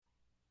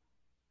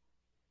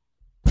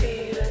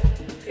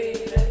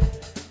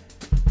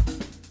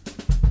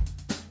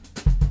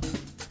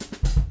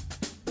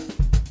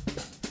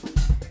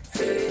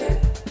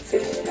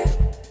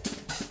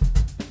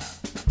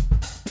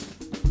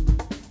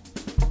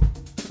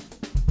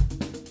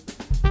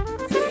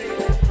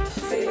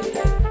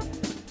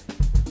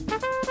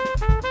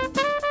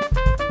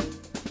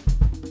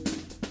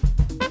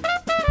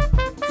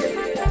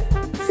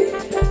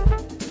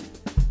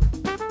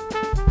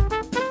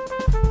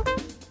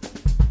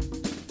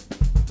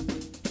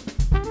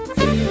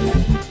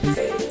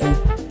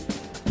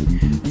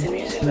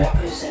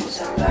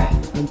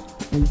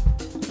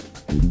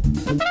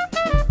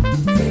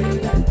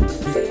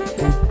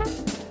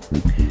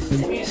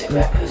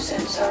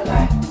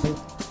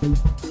The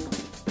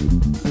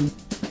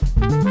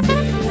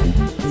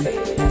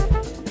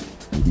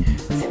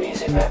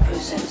music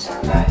represents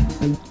our life.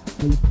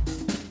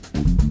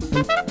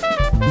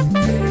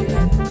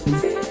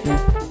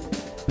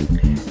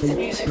 The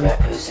music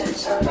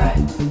represents our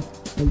life.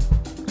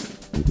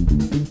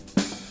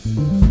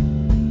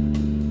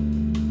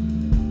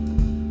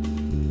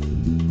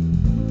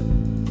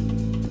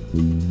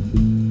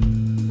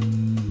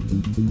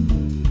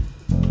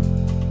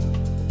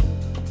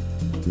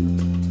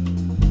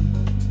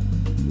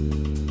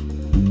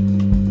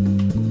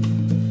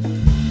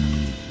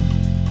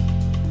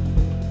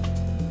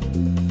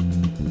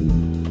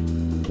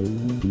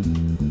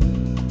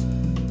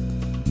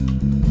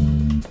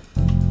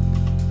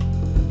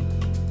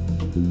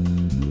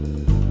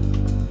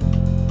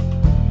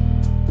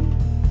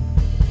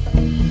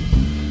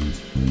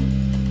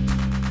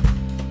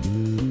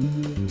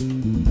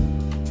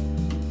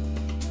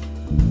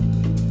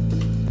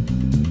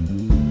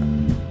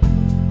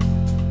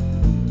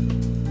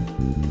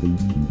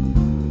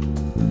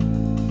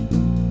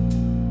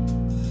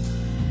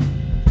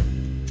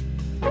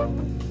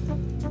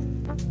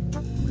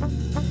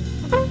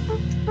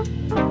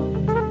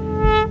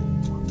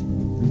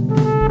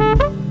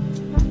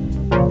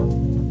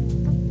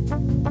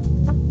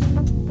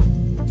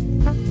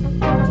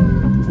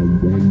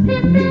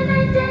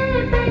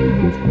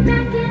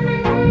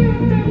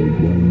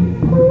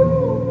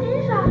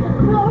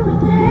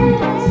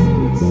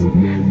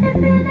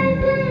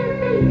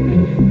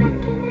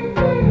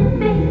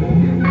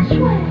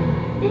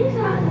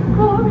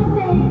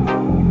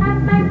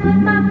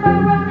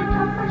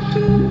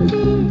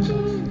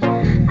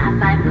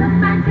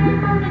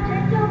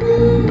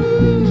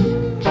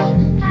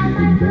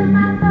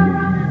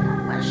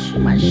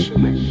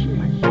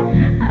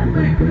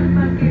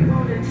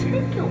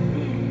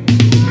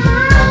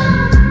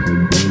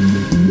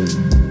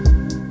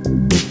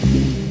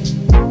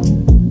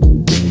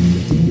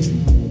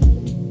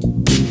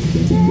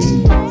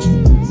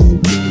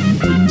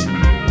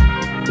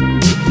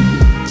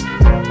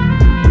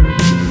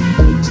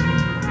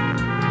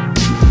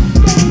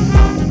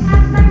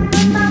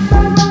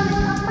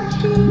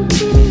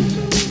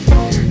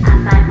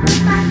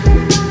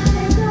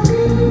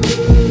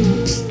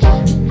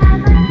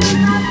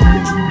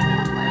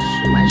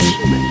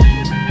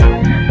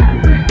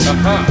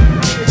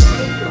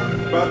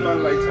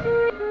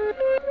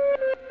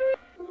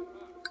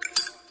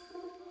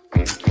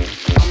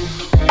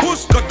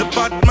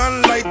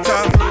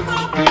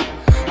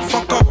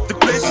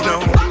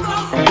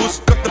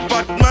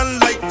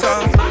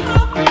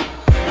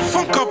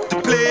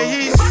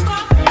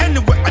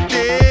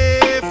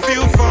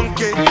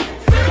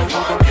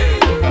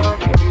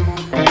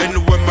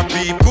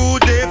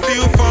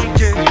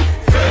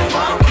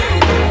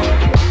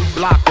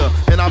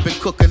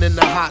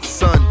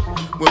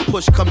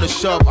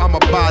 I'm a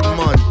bad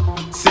man.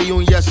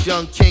 Seun, yes,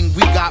 young king,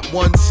 we got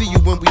one. See you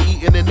when we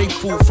eatin' and they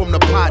food from the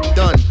pot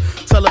done.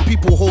 Tell the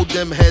people hold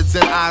them heads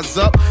and eyes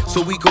up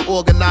so we can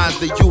organize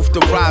the youth to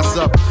rise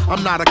up.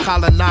 I'm not a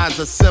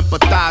colonizer,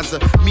 sympathizer.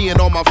 Me and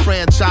all my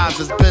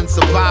franchises been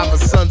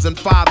survivors, sons and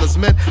fathers,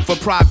 meant for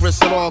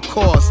progress at all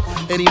costs.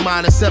 Any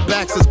minor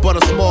setbacks is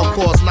but a small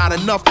cost. Not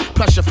enough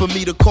pressure for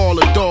me to call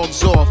the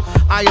dogs off.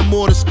 I am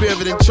more the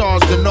spirit in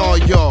charge than all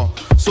y'all.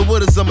 So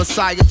what is a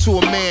messiah to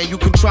a man? You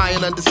can try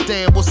and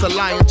understand what's a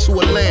lion to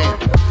a lamb.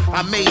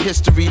 I made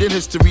history, then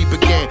history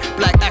began.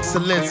 Black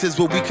excellence is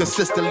what we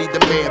consistently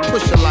demand.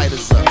 Push your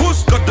lighters up.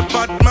 Who's got the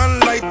Batman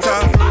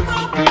lighter?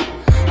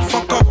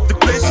 Fuck up the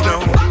place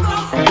now.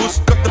 Who's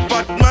got the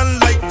Batman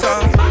lighter?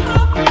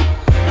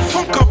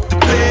 Fuck up the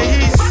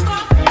place.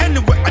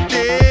 Anywhere I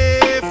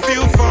dare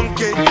feel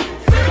funky.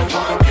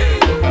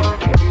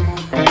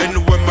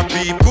 Anywhere my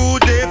people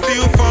they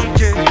feel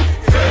funky.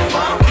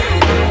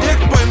 They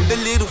point the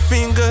little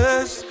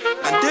fingers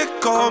and they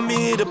call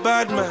me the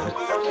bad man.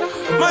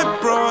 My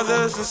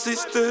brothers and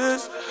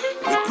sisters,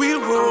 make we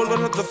roll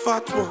another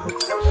fat one.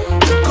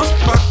 Take us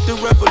back the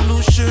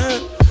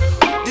revolution,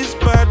 this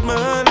bad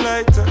man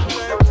lighter.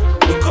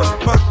 Take us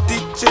back the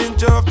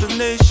change of the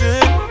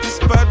nation, this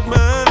bad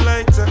man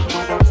lighter.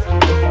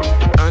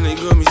 And it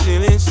got me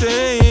feeling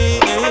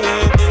insane.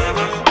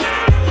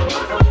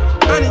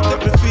 And it got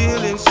me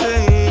feeling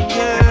insane,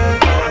 yeah.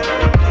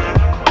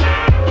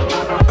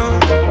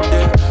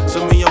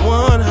 So me I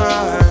want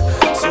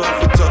high, so I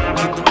can talk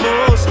to the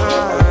most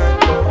high.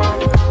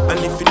 And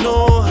if you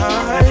know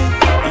high,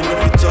 you know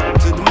if you talk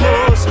to the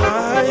most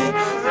high.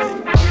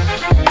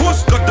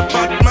 Who's got the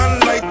Batman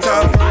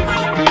lighter?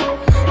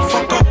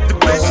 Fuck up the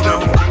place now.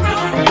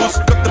 Who's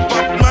got the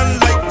Batman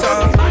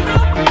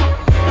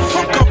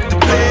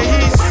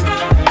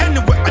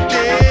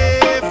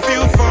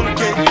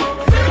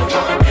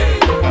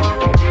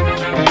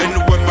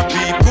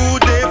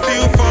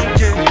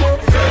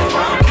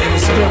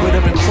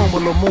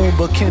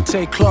Lumumba,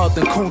 Kente, Claude,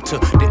 and Kunta.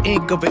 The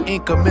ink of an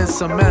Inca,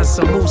 Mensa,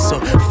 Mansa, Musa.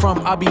 From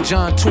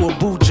Abidjan to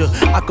Abuja,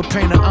 I could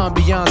paint an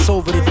ambiance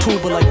over the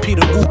tuba like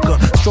Peter Ruka.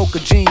 Stroke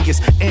of genius,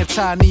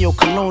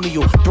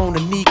 anti-neo-colonial, throne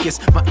of Negus,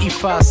 my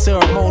E5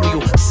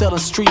 ceremonial. Selling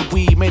street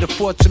weed, made a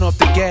fortune off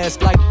the gas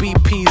like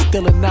BP,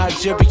 still in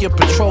Nigeria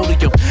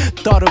petroleum.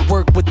 Thought it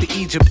worked with the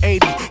Egypt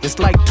 80. It's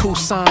like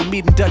Tucson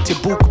meeting Dutty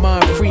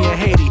Bookman, free in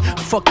Haiti.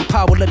 Fucking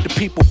power, let the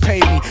people pay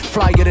me.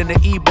 Flyer than the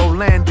Igbo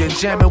landing,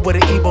 jamming with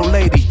an Igbo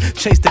lady.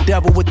 Chase the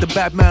devil with the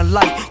Batman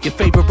light. Your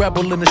favorite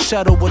rebel in the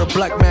shadow with a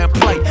black man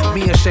plight.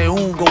 Me and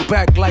Seun go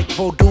back like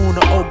Vodun,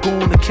 the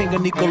Ogun, the king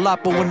of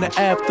Nicolapo in the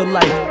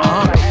afterlife.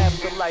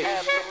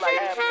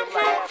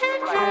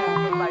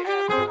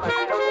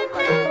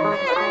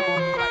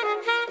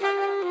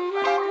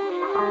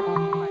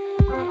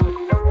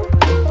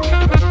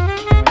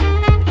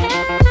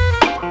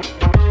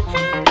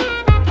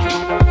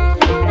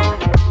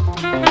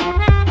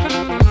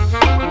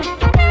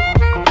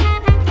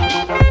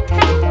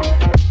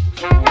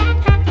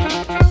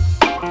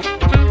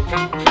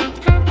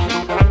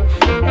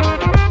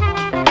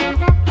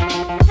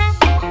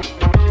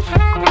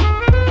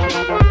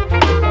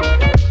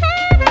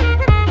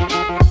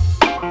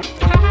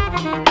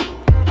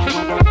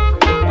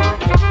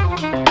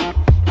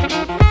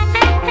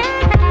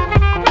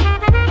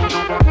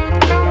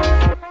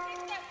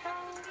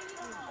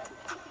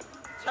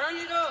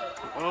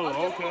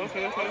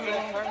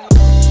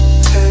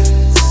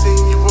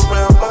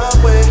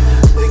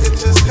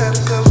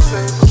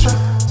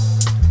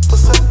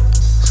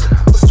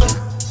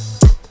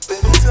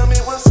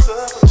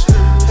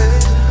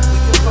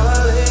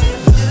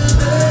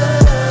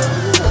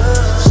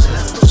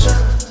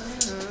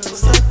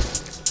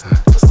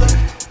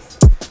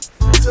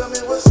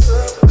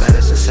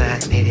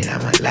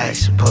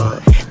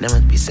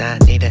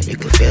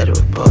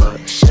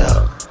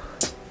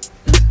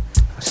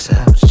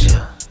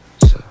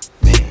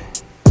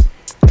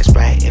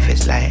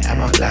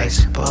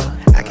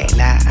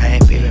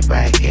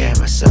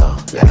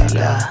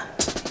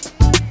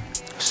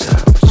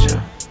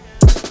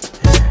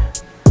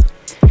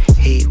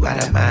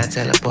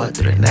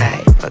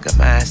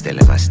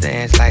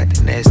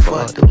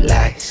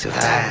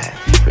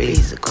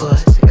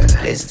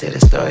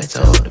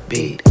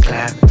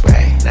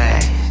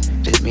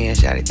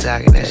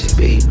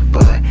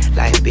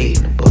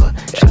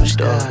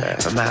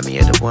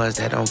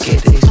 That don't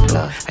get to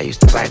explore. I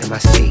used to write in my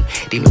sleep,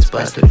 demons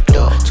bust through the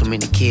door. Too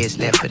many kids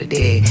left for the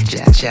dead.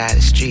 Just a child of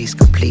the streets,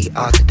 complete,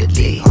 alter,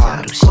 delete.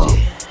 All do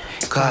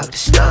shit. Carved the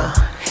stone,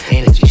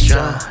 energy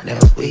strong,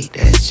 never weak,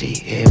 that's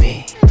G in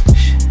me.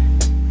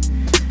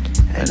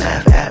 And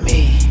not about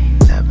me,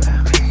 not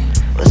about me.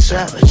 What's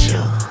up with you?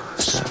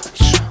 What's up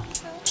with you?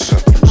 What's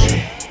up with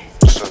me?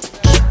 What's up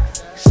with you?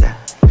 Stop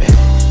it.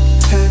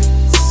 Hey,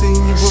 seen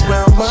you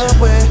around my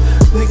way.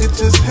 Nigga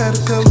just had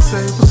to come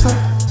say what's up.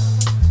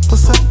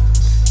 What's up?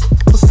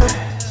 What's up?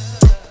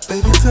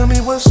 Baby, tell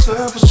me what's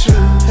up with you.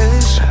 Hey,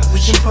 we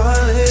can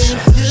party if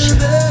you're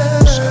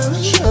there. What's up?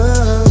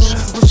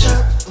 What's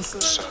up?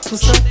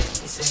 What's up?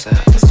 What's up?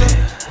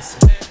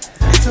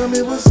 Tell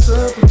me what's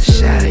up with you.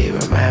 Shawty, you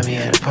remind me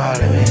of the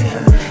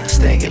parliament.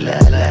 Stinking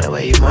love the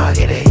way you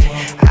market it.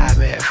 I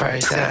met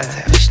first time,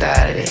 we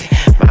started it.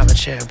 Mama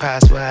cheering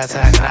possible, I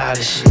talking all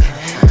this shit.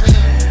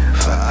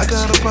 I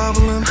got a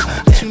problem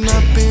that you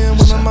not being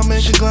one of my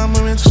major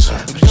conglomerates.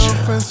 The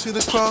girlfriends see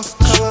the cross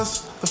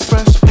colors, the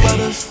fresh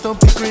butters. Don't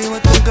be green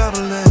like them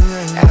Akalè.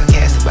 I done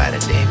cast about a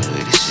demon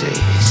with the sea.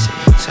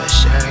 Touch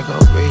shine, go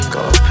breathe,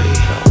 go pee.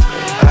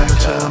 I've been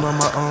chillin' on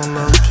my own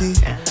low key.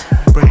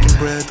 Breaking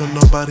bread, don't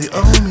nobody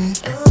owe me.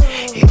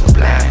 He go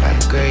blind by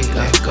the grade,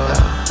 let go.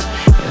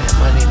 And that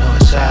money, know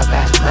it's all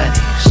about the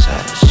money. What's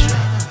up with you?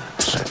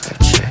 What's up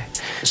with you?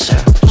 What's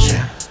up with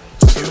you?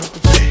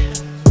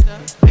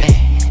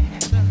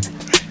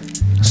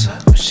 What's up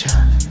with you?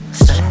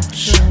 What's up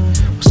with you?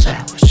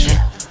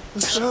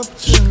 What's up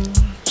with you?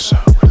 What's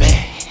up with me?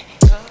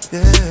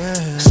 Yeah.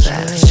 What's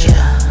up with you?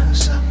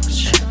 What's up with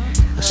you?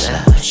 What's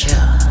up with you?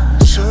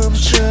 What's up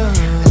with you?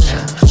 What's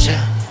up with you?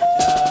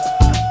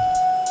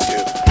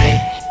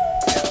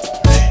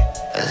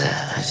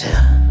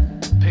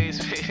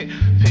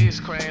 Peace,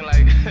 Crane.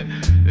 Like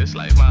it's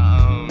like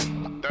my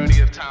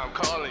 30th time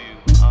calling you.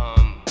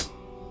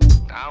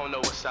 I don't know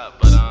what's up,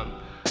 but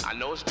I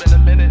know it's been a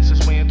minute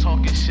since we ain't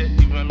talking shit.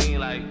 You know what I mean?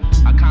 Like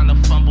I kind of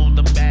fumbled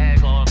the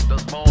bag or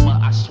the ball,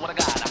 but I swear to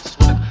God,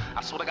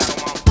 I swear to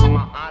God, on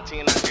my auntie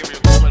in Nigeria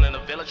cooling in the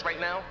village right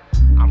now.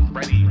 I'm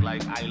ready.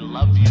 Like I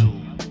love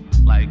you.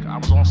 Like I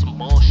was on some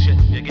bullshit.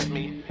 You get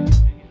me?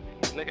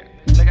 Nigga,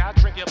 I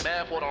drink your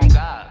bath water on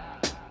God.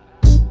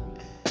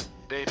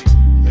 Baby,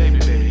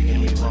 give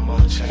me one more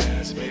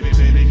chance. Baby,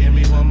 give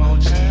me one more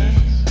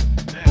chance.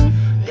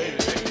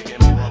 Baby, give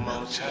me one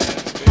more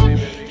chance.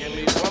 Baby, give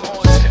me one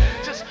more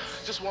chance.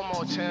 Just one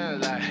more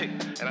chance, like.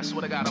 And I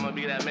swear to God, I'm gonna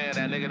be that man,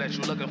 that nigga that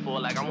you looking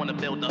for. Like, I wanna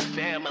build a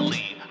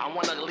family. I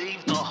wanna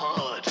leave the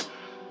hood.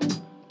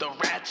 The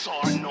rats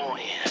are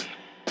annoying.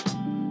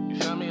 You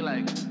feel me?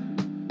 Like,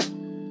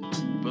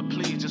 but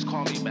please just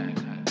call me back.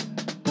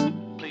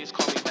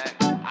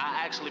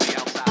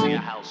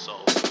 your house, so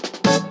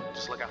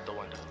just look out the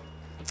window.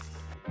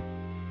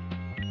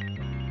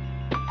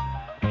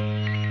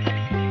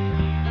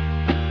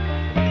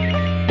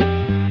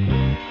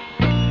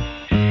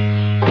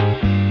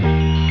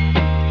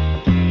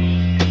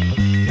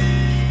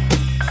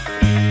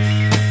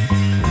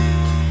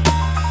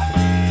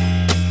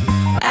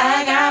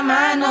 I got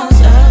my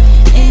nose up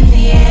in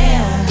the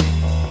air.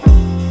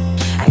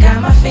 I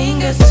got my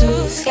fingers to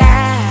the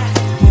sky.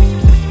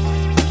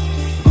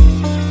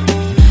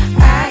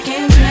 I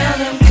can smell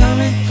them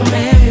coming from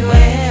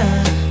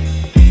everywhere.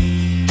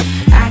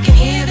 I can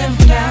hear them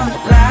from down the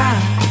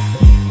block.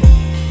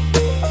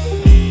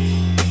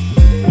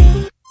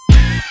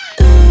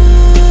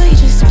 Ooh, you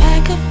just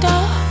pack up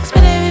dogs,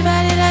 but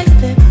everybody likes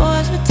their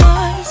boys with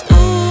toys.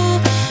 Ooh,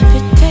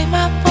 could take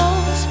my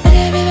balls, but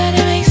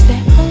everybody makes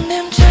their own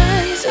damn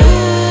choice.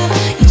 Ooh,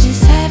 you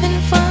just having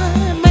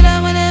fun, but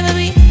I would never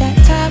be that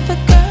type of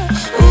girl.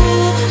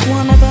 Ooh,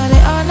 wanna party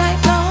all night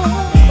long,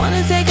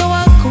 wanna take a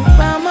walk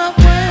around my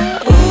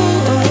world. Ooh,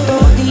 don't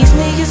throw these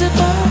niggas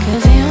apart,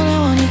 cause they only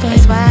want you.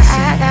 That's why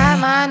I got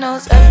my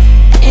nose up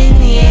in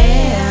the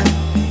air.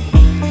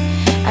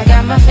 I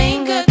got my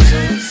finger to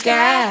the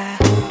sky.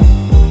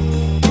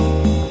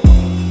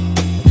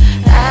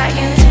 I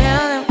can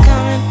smell them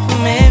coming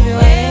from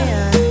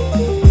everywhere.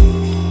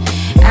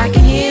 I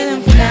can hear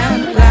them from down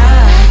the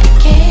block.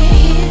 Can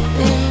hear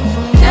them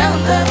from down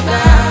the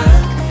block.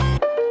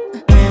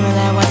 Remember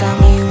that one time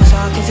when you was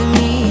talking to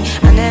me?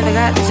 I never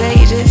got to tell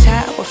you just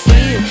how I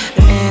feel.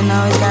 The men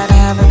always gotta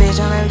have a bitch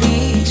on a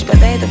leash, but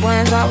they the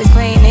ones always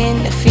playing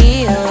in the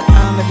field.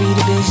 I'ma be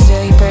the bitch,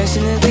 tell you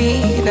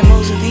personally that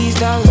most of these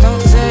dogs don't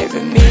deserve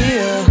a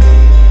meal.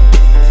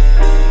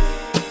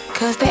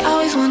 Cause they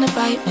always wanna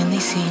bite when they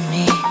see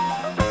me,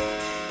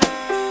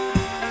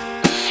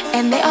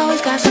 and they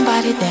always got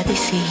somebody that they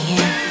seeing.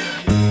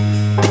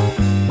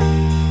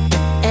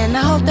 And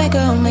I hope that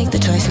girl make the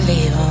choice to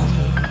leave him.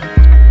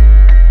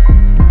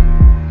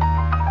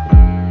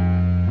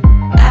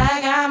 I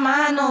got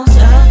my nose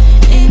up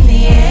in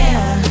the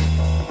air.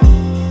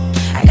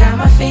 I got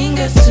my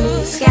fingers to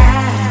the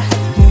sky.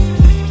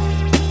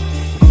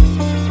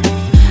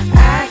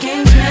 I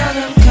can smell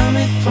them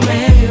coming from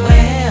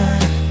everywhere.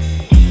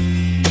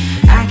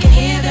 I can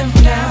hear them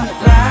from down the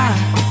block.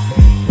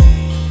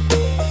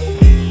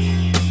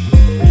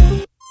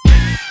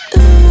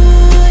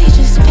 Ooh, you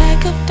just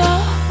pack up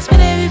dogs, but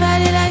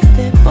everybody likes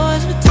their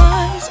boys with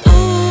toys.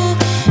 Ooh,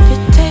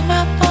 could take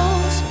my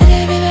balls, but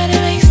everybody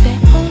makes their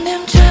own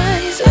damn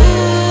choice.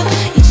 Ooh,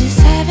 you just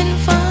having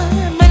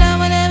fun, but I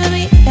would never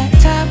be that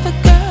type of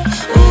girl.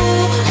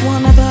 Ooh,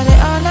 wanna party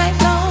all night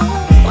long,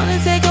 wanna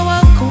take a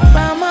walk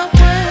around my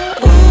world.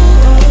 Ooh,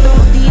 don't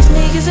throw these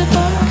niggas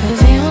apart, cause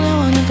they only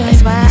wanna go.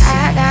 That's why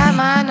I got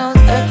my nose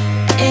up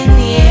in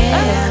the air.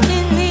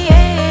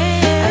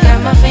 I got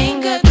my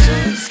finger to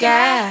the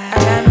sky. I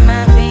got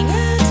my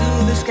finger to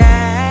the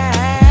sky.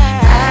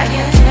 I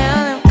can smell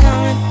them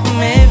coming from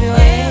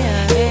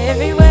everywhere,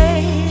 everywhere.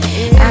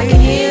 I can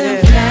hear them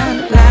from down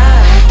the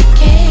block.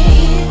 Can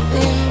hear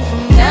them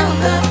from down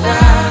the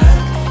block.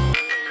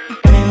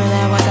 Remember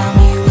that one time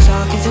when you was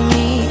talking to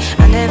me?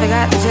 I never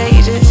got to tell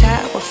you just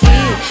how I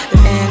feel. The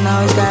men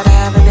always gotta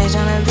have a bitch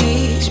on a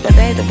leash, but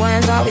they the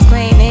ones always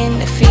playing in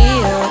the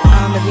field.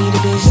 I'ma be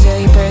the bitch, tell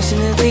you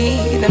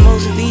personally that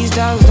most of these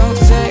dogs don't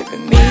deserve a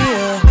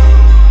meal.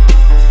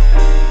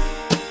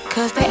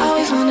 Cause they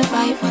always wanna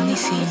bite when they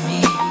see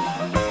me,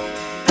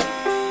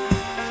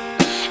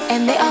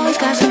 and they always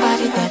got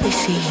somebody that they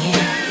seeing.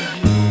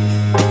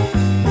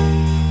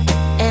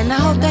 And I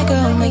hope that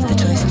girl make the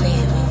choice to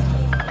leave him.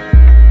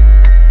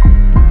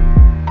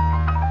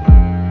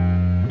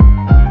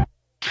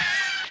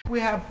 We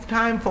have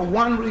time for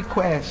one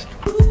request.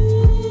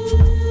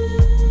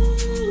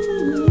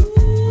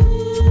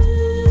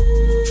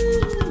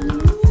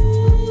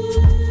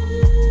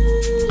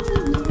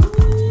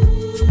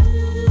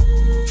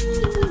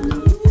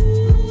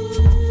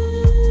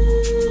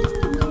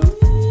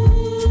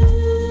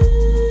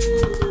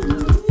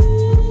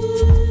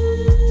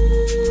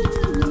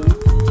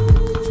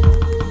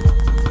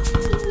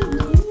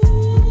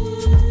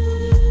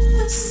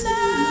 The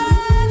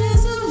sun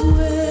is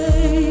away.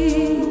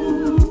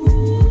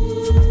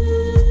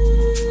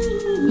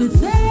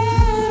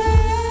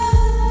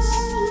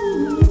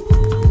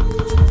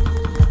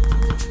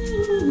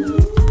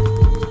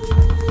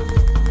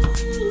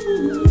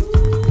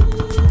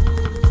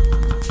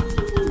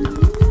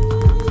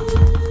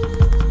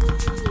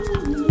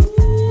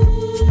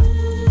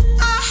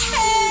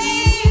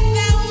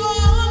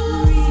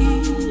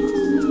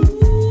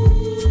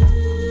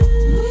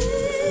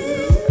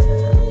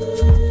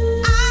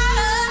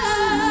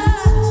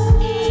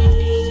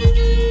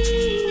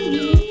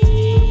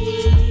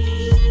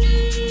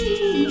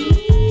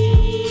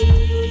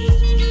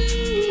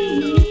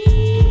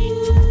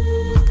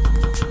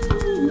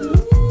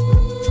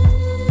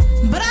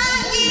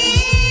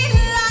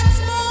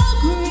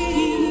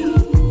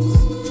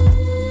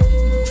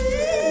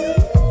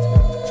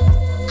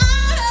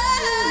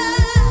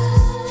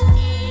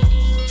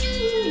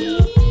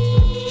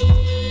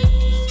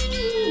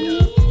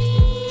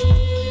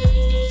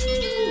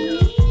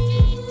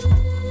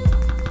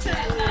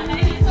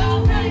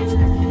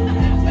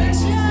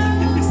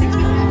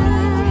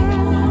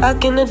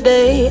 Back in the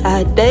day,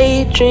 I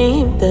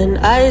daydreamed, then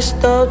I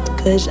stopped,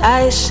 cause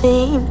I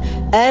seen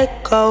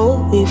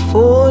echo. We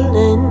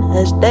falling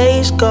as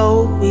days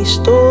go, we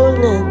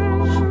stalling.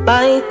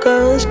 My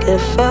girls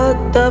get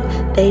fucked up,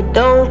 they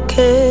don't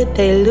care,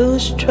 they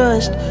lose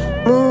trust.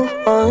 Move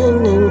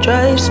on and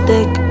drive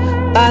stick,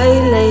 buy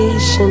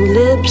lace and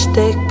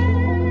lipstick.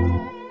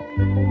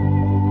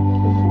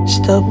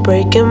 Stop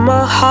breaking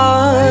my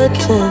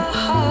heart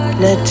and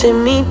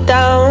letting me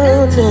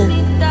down and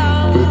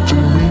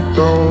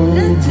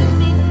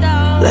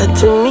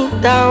letting me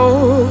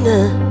down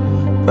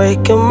and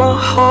breaking my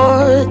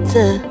heart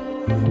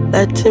and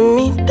letting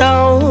me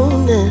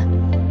down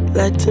and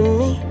letting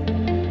me.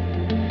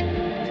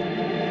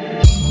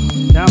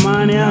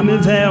 Yamani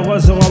Pher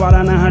was a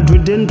Robalana had to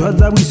den to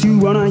the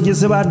Wassup on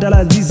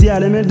Gisabadala this year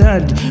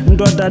limited.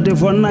 Ndota de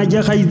Fona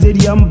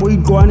Jahaidiam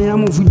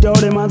Boyquaniam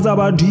without a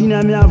Mazaba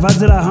Dina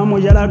Vazela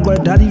Hamoyala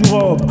Guadali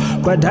Rob,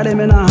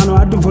 Guadalemena Hano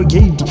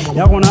advocate,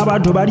 Yagonaba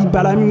to Bari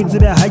Palami with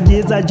the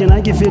Hajeza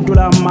Janaki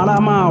Fetula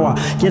Malamawa,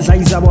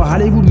 Kesaisabo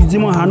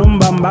Halibudizimo Hanum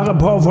Bambaga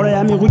Paul for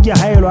Amikuja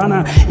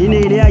Hairana, in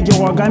area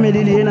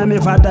Jogamilina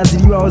Mefata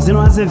Ziva was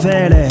in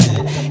Fere.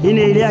 In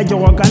area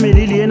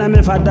Jogamilina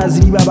Mefata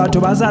Ziva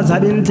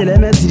Batobasa.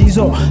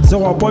 Telemetrizo,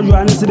 so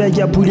Pojuan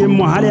Sebeja Pudi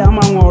Mohale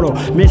Amangoro,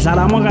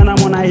 Meshalamogana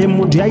Mona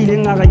Mutia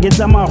gets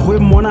a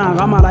Mona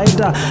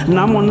Ramalaita,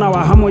 Namona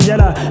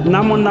Hamojala,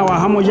 Namona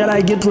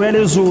Hamojala get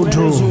ready so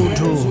true.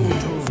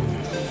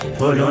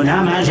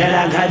 Polona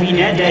Majala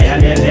Cabinet,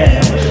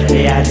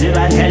 they are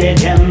Ziba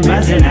Teletem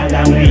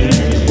Bazenagami.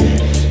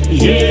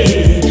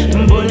 Ye,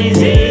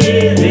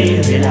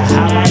 Bonize, Zilla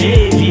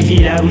Hamade,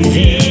 Vivila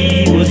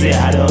Wizi, was the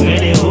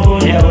Halogene, who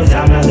there was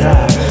Amaza,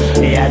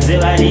 they are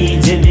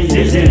Zibari.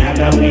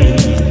 Zenagami,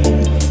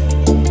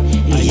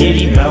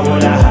 Yeli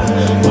Paola,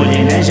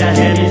 Morenaja,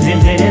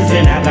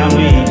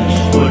 Zenagami,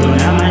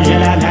 Polona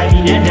Majala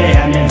Cabinet,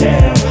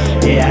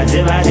 Amever, they are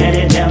Ziba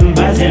Teletem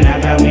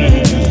Bazenagami.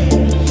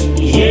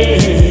 Ye,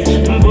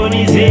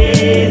 Bonize,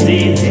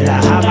 Zilla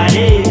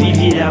Hamade,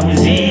 Vivila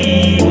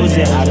Wizi, was a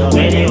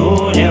Halogene,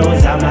 who there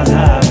was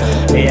Amaza,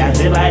 they are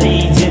Zibari,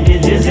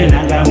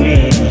 Zenagami,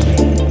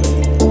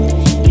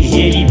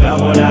 Yeli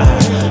Paola,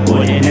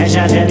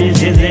 Morenaja,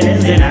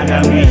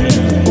 Zenagami.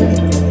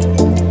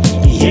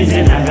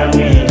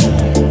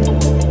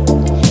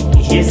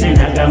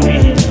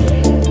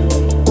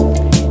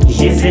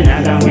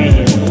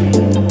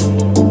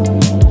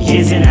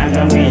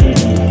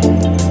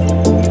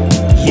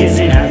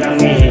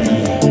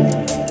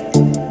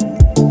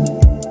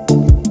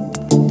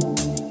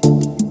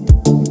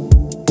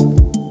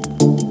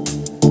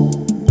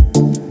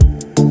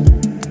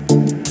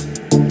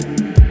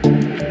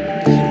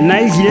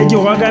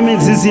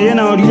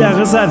 Sirena Oria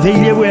Resa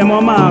Vele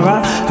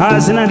Momara,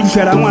 Hasana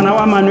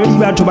Lisharamana Manu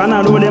to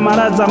Banalo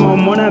Maraza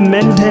Mona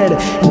Mented,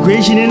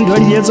 equation in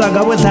 20 years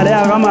ago with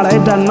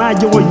Aramareta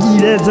Najo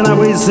Giles and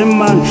away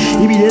Simman,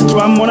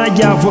 Ibiletwa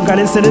Monaja for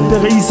Calesele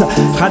Perisa,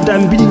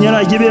 Hatam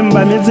Bidina given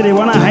by Mesre,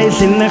 one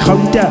highs in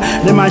Hauta,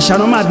 the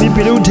Mashanoma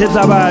people who tell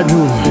about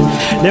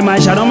the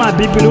Mashanoma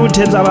people who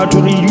tell about to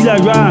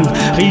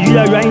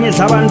Ridula Rang is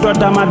Savanto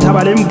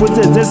Tamatabalem puts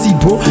the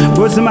Siifu,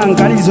 Bosman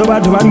Kalis over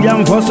to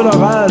Wangiam Fossil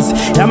of us,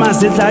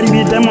 Yamas.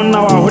 Demon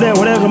now,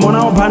 whatever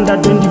Mona Panda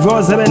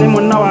 24/7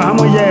 Mona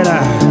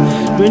Hamoyera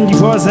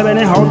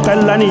 24/7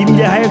 Hokalani,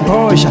 the high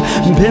Porsche,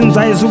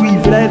 Mensa is we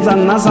plays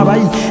and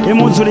Nasabai,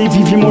 Emosoli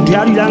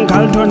Fimotiari and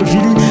Carlton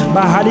Philly,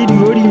 Bahari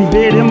Yorin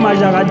Bed,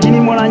 Majaratini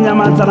Morana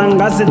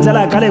Mazaranga,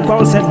 Zella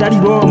Caleko, said Daddy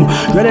Bomb,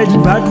 where the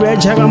Padre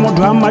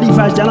Chagamoto,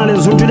 Marifa, Janale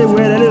Zutu,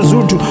 where the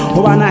Zutu,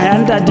 Obana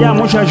Handa,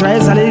 Diamosha,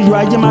 Sale,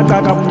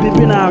 Yuajamaka,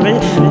 Pipinare,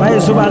 by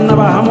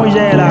Subanaba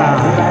Hamoyera.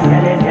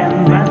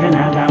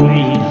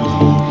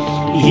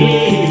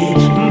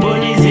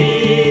 Bonize,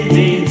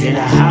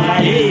 Zella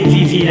Hamade,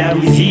 Vivila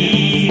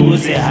Wizi,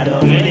 was a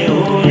Hadogele,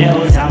 who there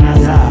was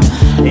Amaza,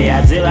 they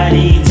are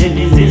Zebari,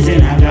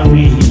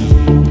 Zenagami.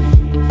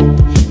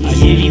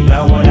 Yeli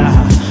Paola,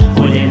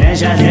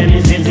 Morenaja,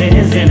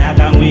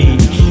 Zenagami,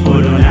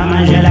 Polona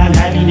Majala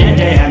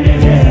Cabinet,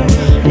 Amever,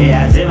 they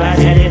are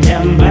Zebari,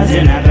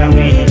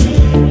 Zenagami.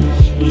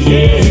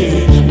 Ye,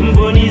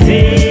 Bonize,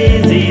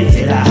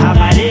 Zella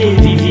Hamade,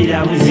 Vivila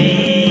Wizi,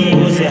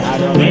 was a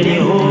Hadogele,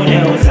 who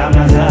there was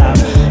Amaza,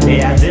 they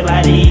are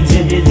Zebari,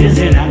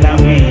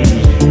 Zenagami.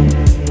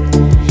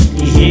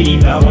 Yeli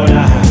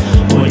Paola,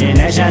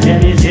 Morenaja,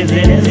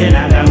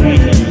 Zenagami.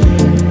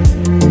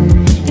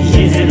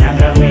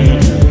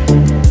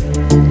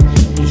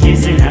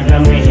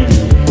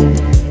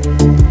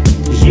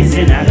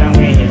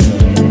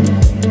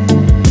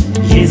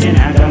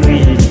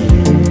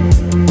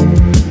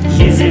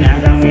 He's in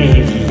Akamwe.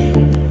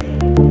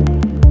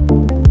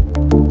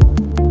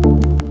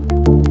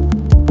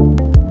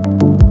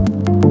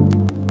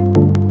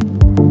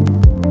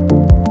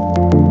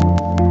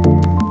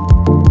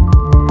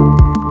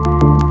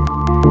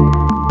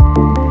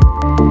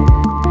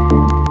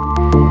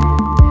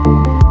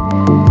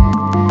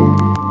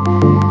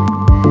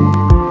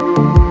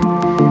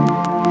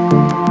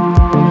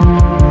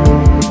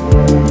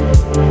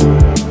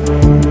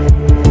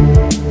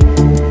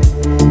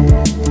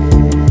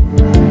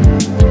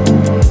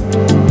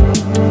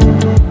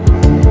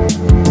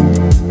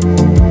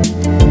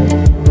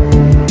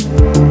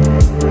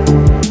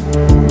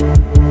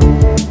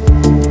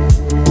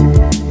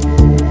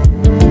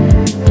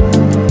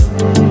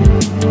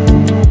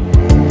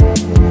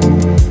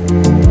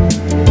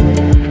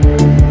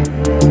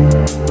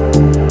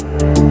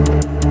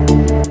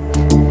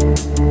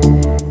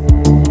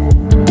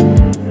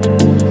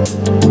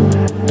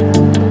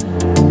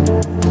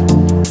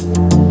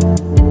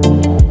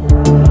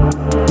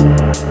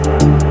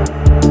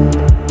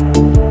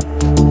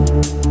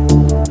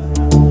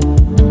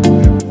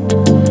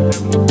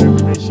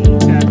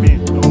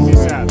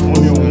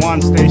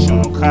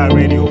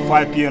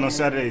 on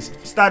Saturdays.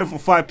 Starting from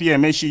 5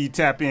 p.m. Make sure you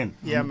tap in.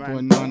 Yeah,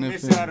 man. Don't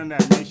miss out on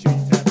that. Make sure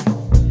you tap in.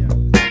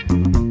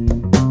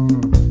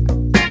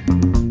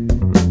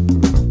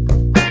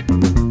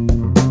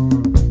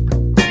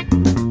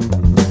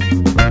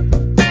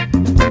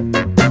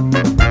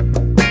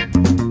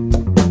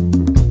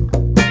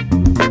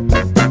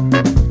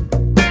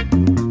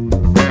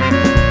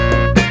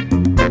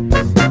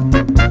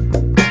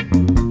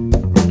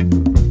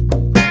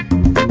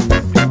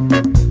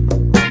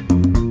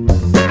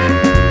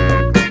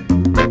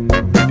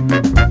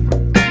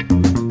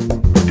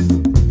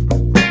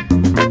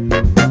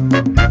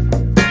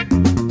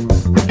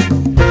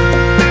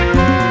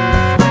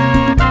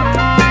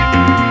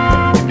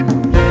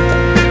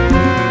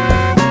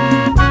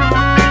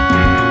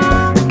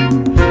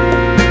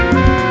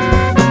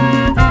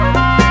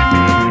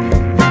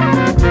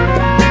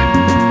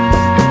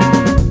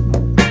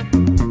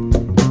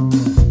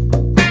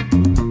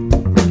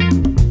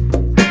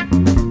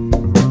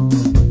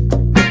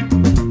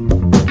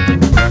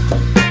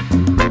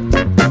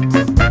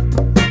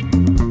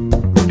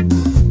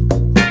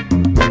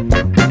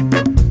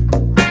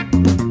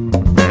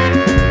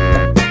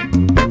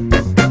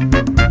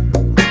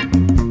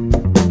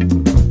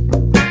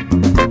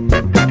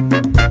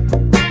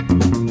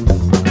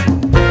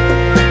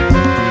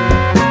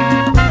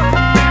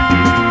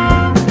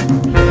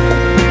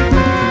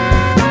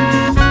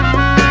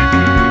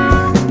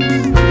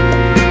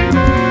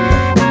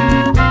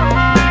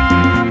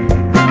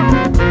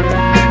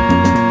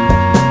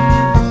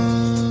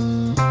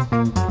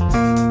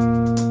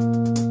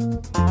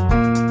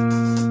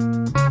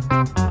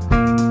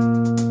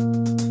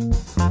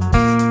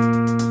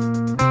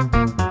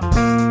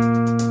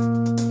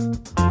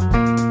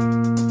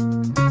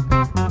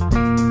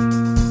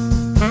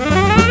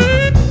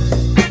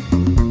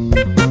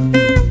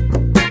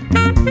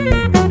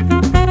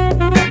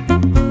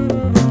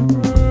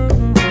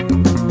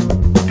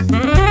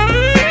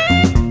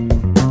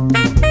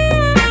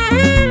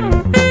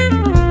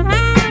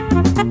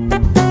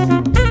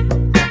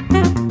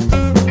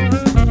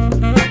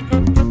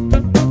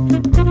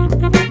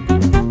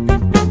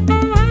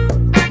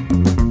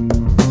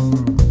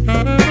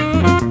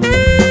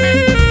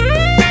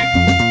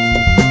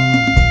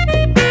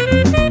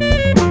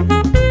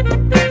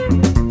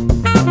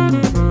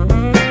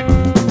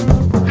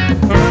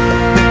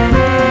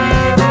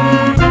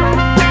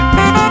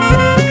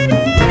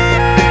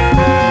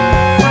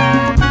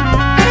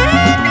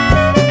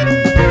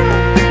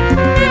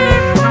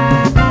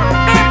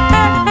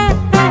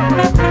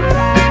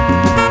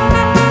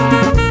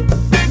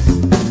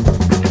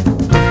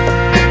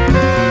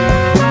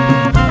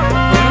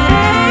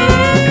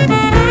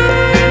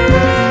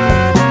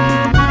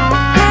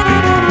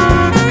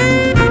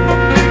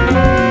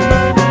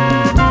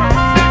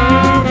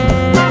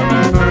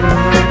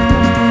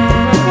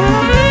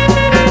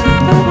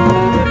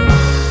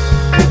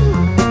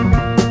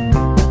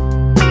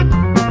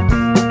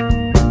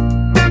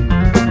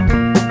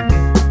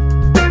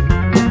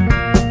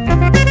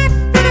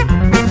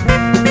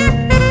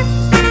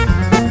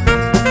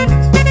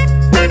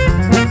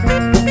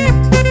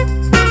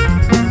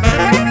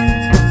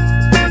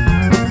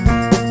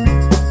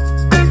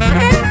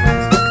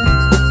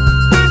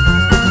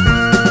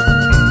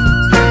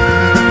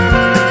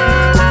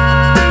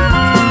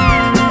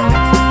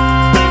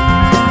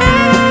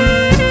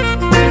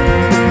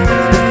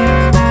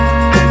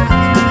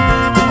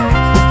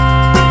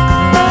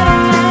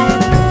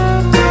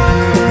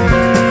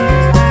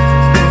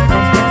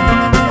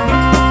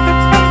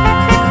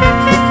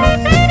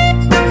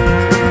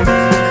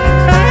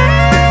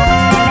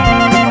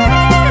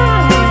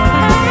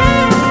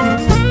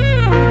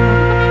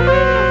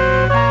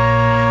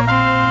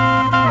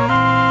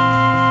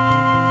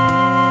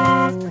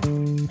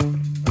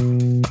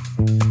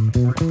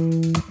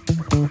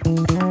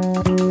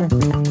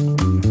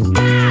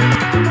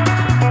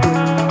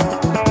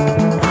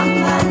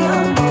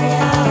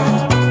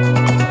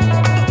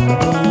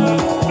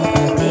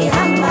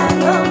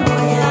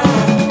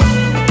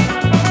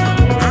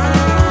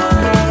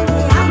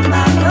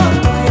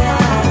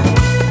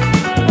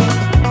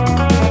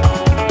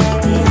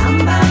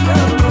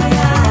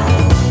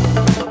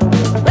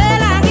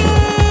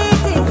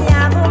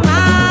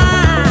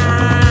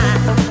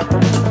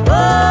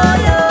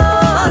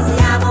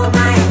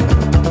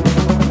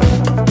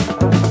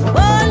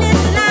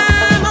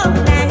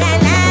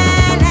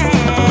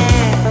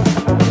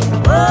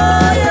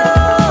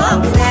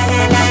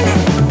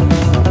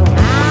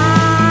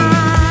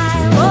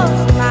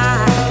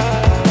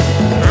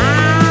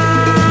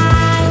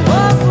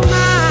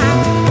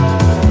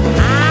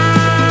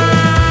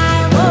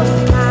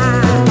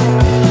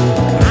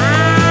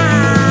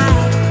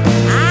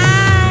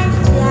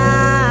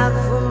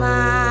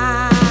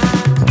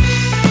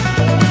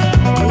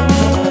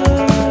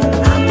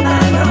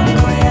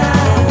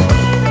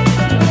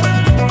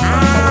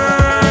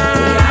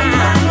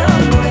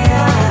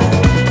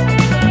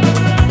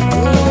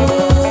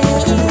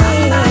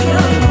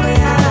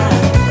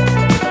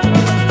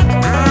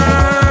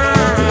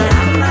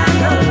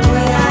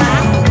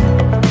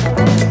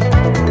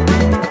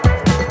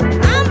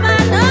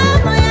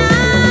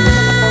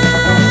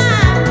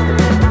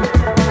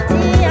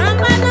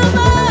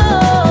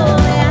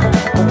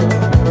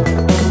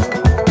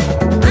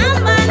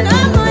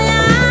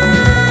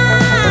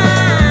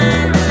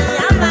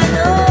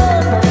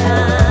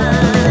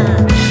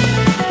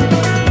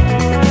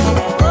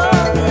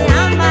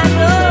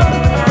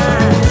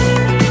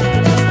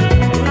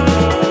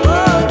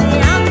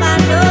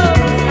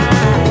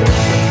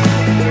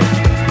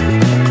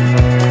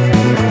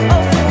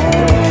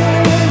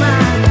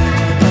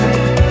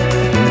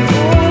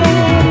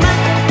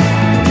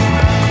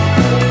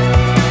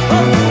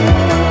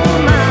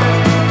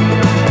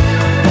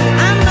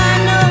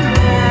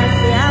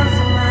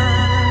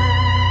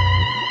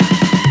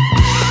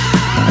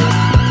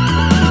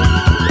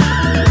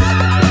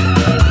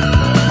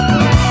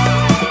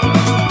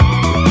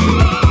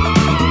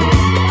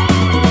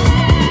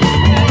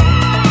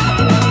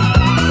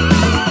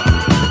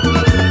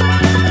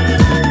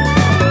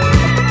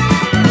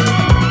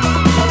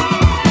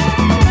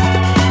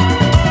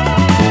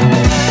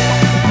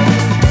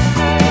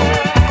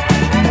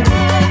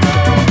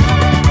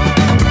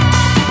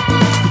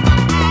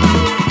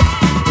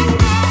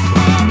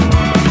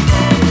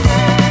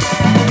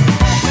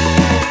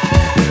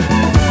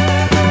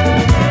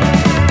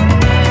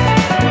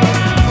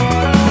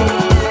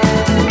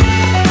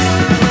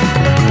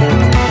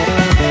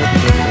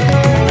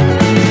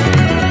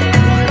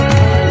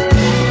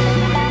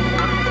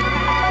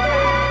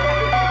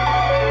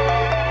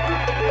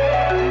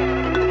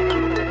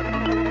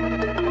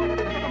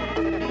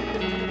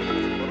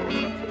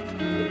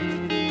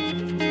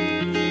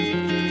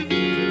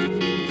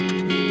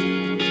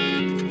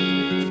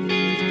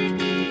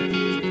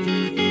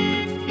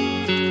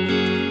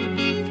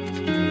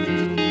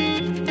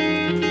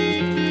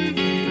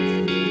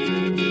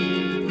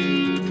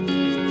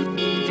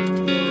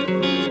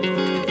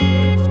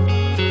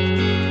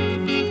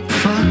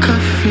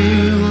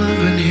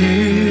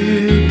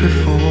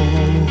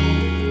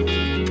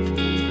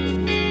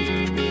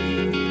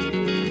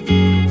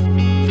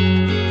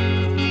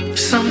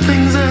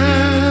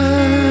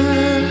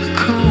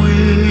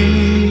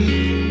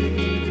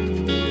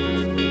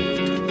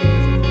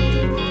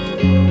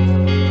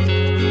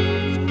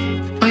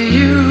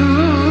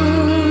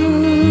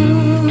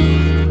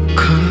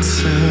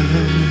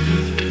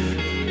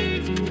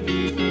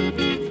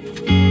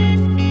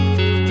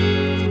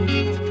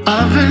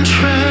 I've been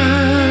trembling.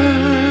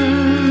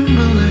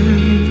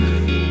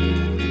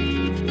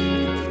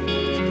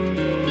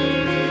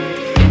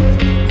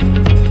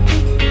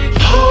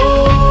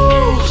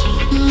 Hold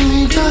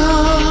me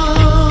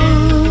down.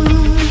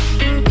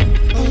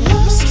 I'm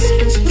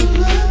asking to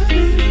let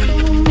me go.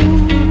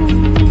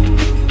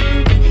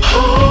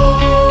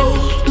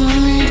 Hold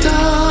me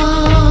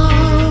down.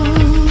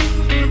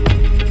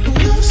 I'm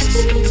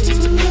asking to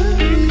let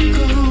me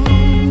go.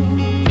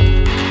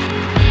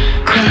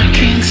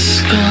 Cracking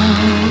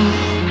skull,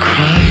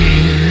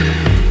 crying.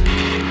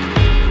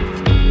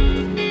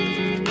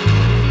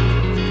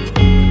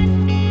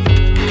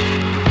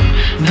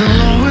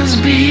 There'll always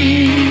be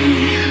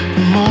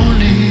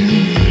morning.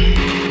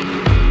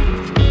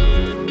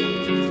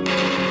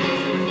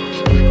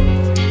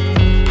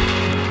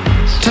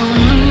 Don't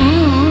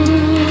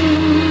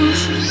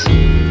lose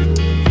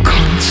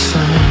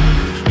concern.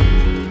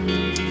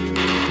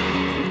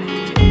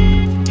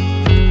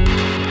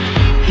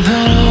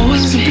 There'll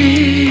always be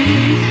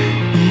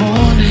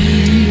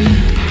morning.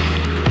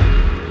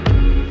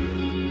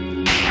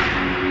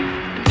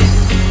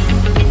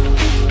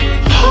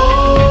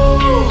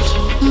 Hold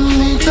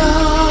me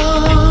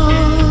down.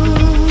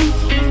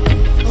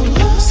 I'm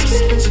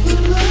asking to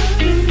let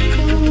me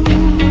go.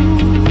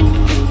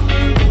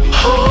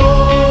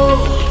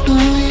 Hold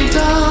me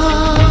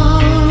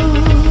down.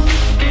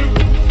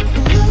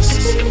 I'm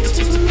asking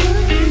to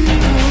let me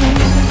go.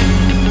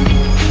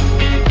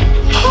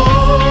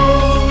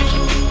 Hold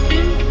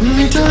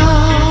me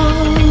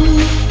down.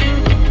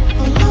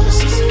 I'm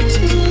asking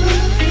to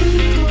let me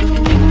go.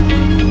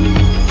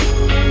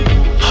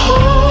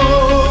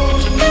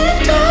 Hold me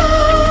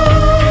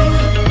down.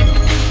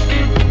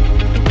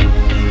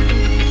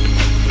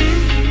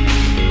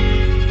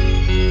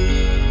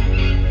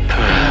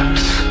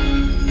 Perhaps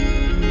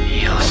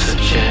you'll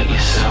subject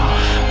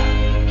yourself.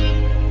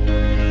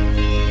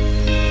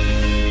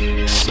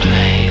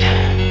 Splayed.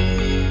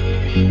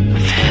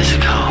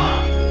 Physical.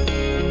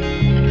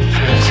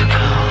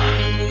 Physical.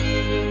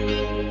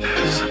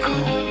 Physical.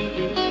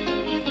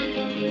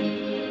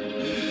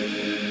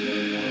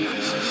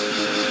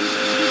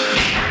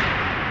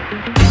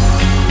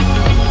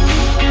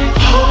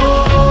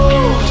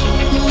 Hold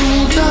me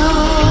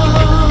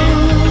down.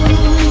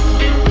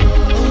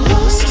 I'm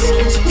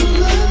asking to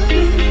let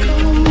me go.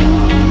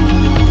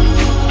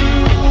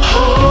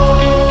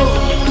 Hold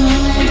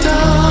me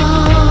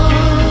down.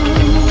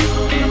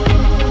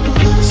 I'm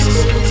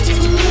asking to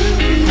let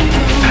me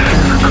go.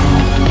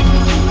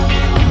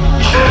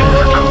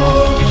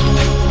 Hold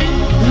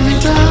me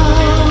down.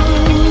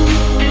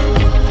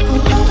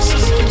 I'm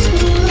asking to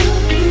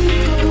let me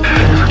go.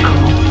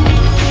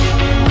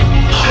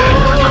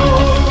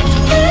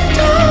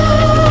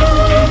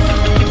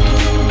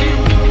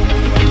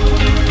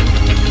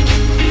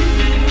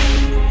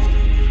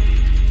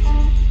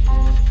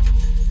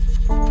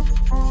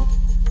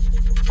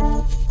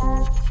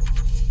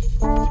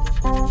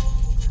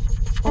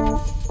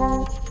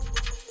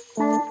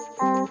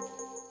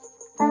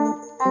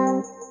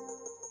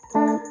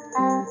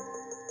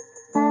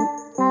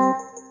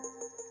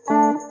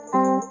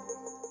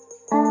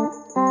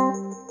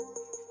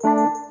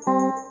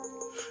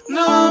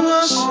 No, I'm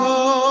a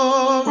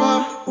sober.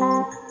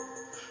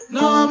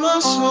 No, I'm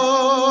a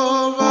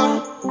sober.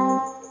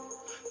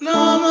 No,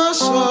 I'm a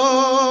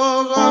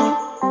sober.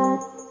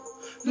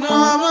 No,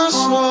 I'm a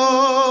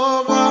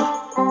sober.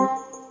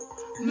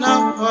 No,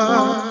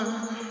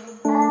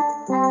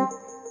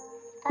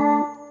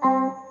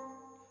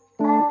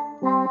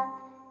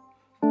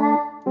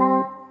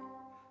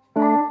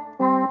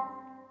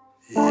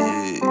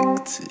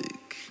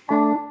 hectic.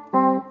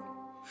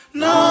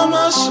 No, I'm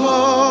a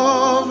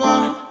sober.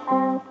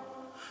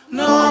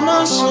 No, I'm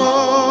a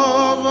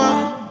sober.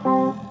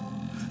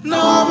 No,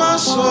 I'm a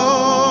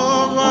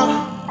sober.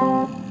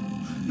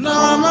 No,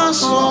 I'm a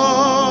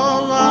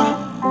sober.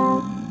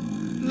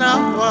 Now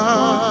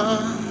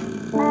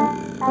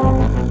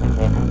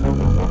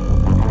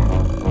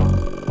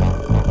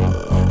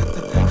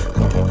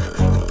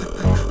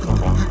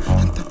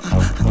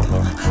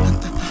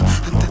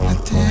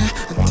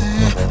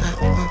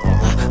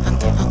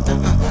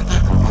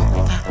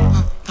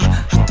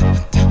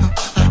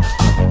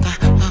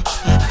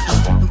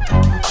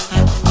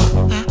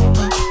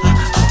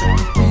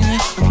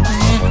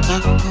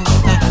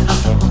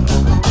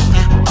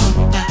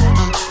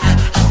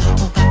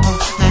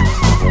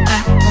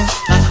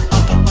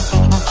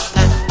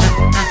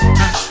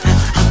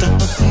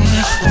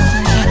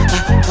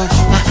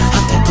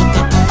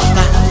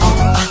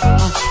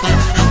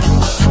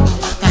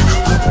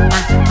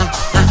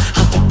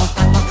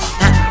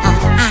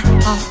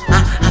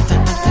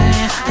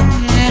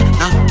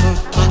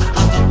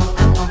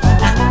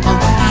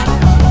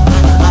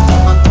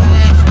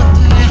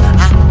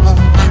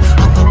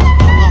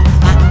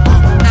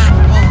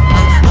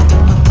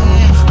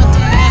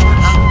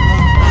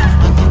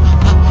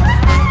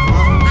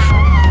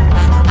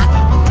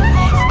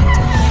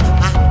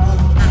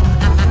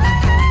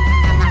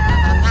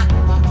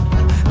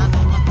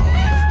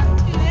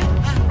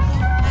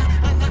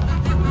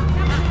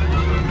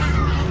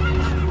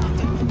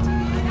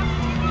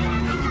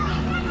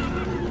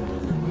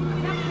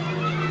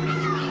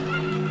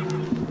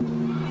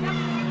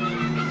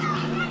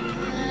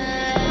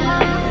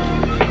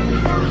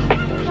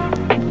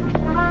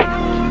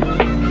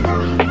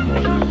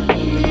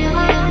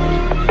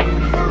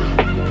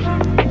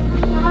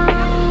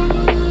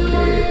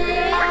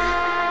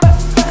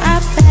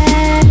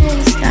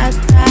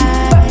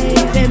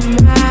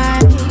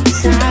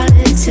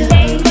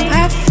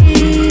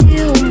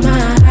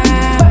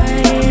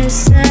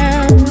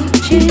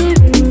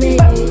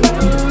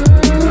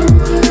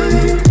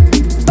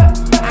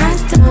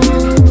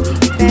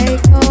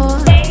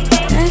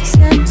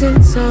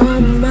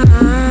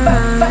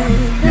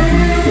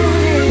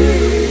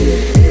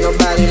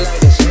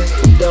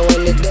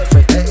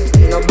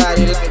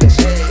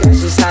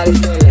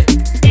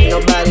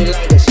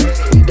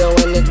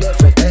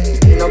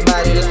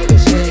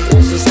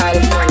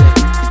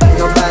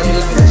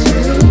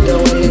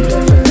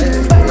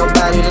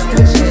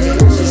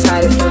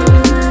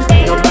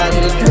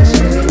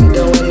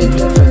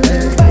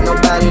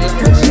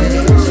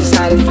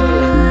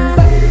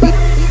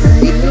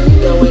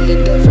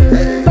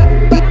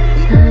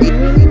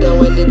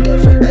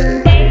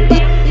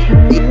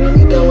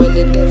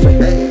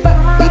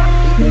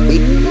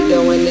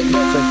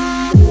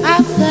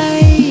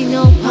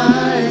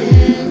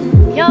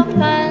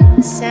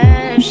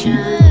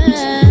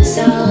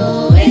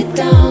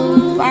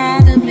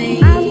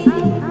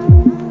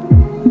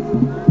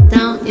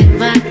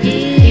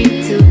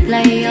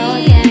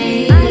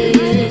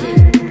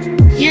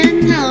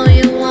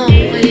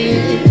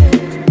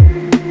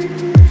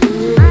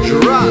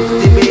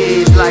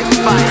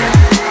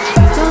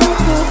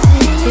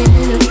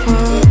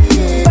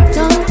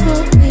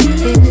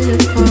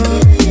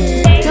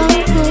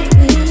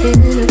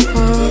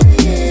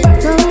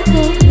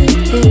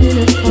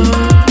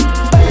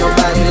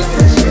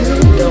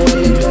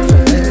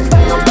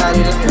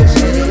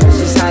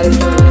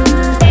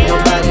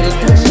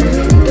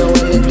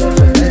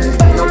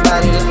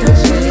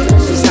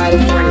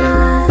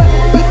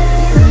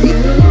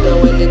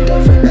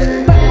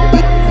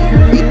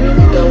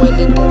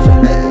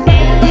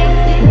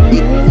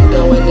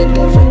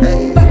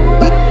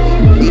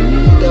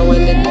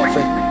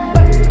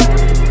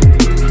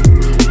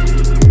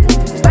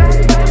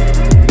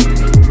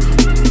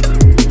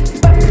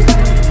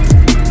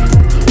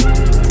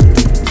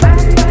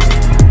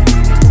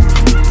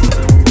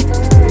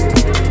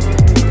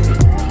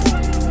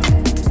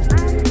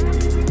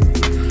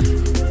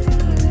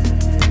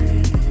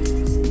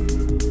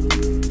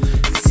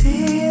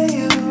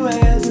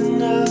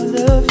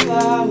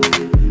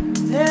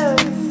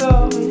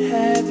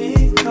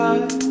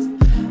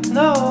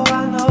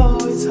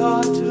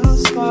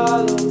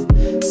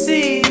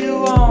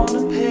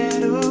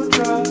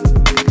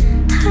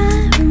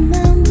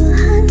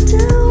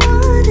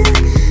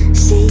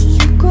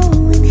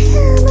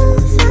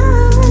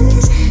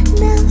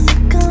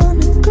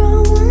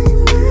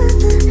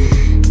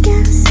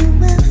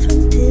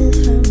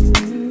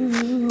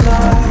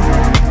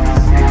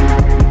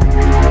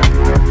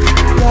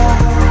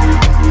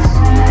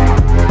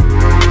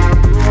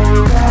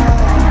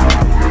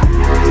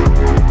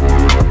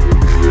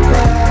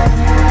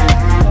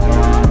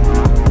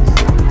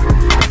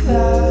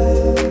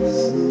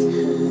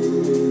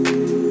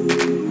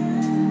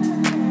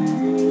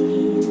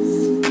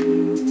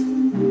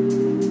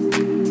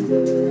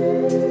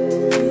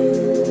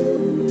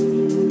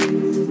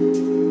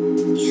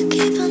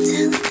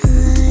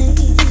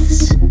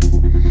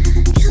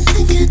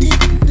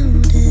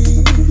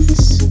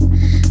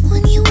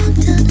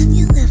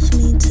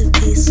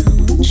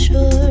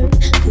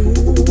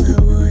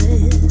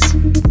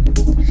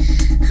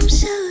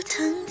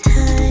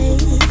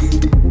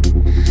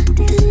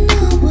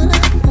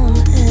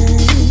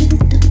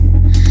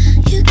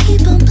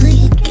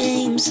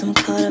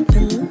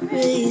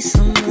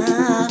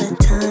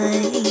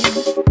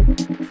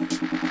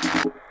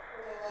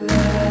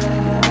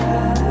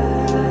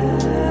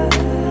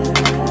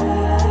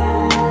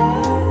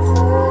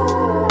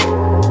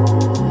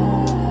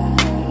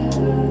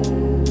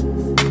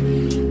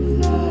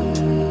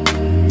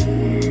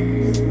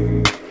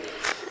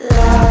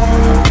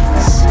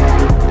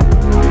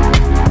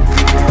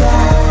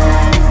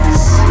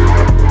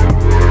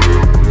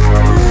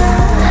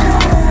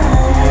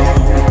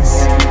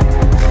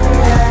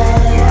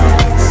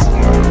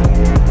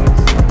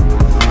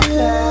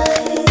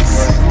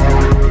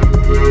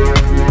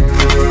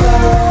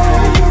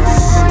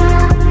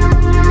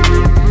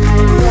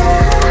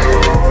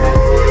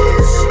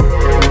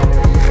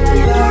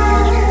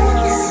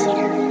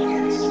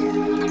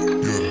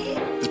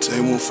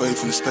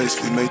face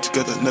we made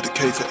together, not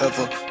decay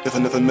forever. If I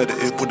never met her,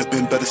 it would have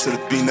been better. Should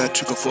have been that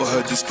trigger for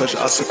her displeasure.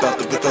 I set out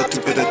the bitter,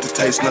 too bitter to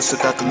taste. And I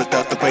set out to let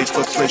out the rage.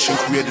 Frustration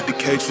created the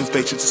cage. From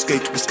patience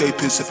escape to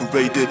escape is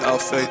separated our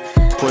fate.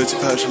 Poison,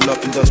 passion,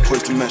 love and lust.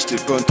 Poison, matched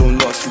it, burn, don't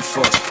last too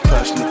fast.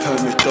 Passion, the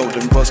permit, gold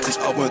and rust. Cause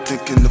I weren't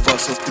thinking of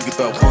us, I was thinking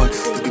about one.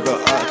 Thinking about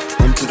I,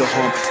 to the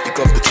harm. Pick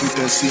up the truth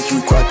and see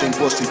you cry. Then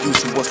what's the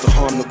use and what's the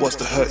harm and what's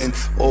the hurting?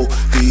 Oh,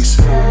 these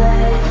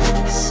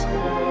lies.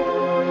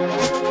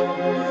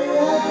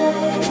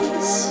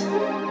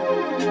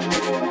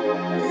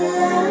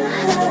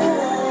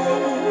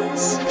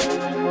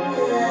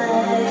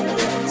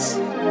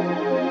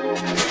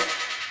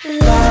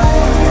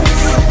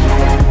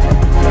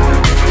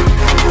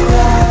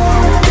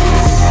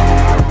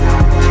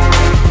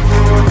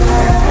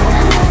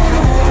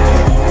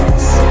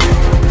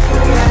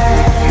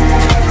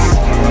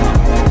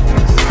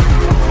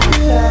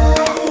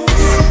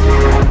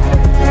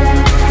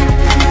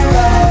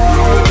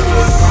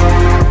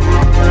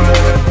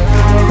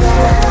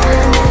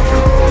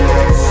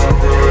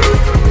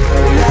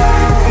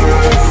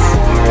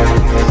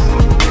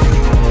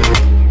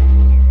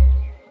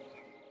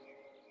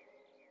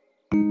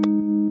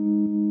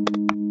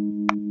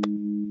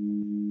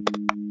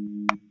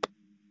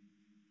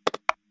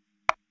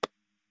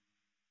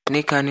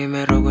 Nika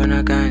nimerogwa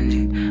na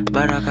ganji,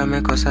 baraka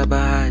mekosa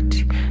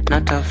bahati,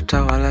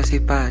 natafuta wala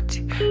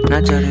sipati,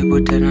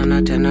 najaribu tena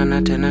na tena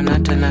na tena na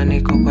tena,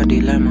 niko kwa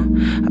dilemma.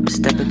 I've been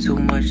stepping too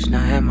much na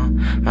hema,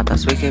 my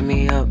thoughts waking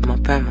me up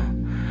mapema,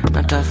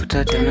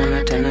 natafuta tena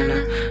na tena na,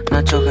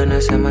 nachoka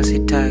nasema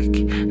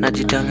sitaki,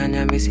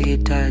 najidanganya mimi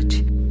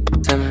sihitaji.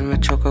 Sema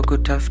nimechoka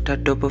kutafuta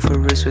dope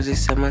for risk,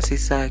 wazisema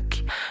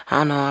sisaki.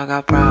 I know I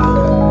got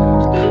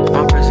problems,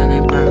 my person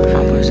ain't perfect,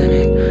 my person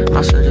ain't,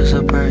 I'm still just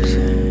a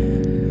person.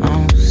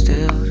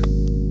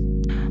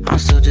 I'm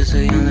still just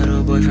a young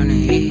little boy from the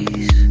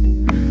east,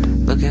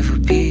 looking for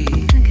peace.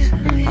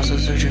 I'm still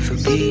searching for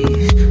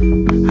peace.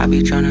 I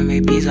be trying to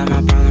make peace out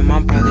my problem.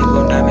 I'm probably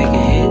gon' die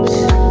making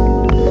hits.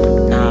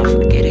 Nah,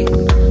 forget it.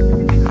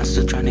 I'm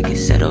still trying to get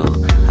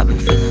settled. I've been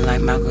feeling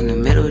like Malcolm in the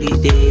middle these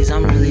days.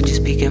 I'm really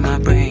just speaking my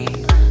brain,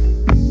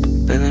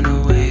 feeling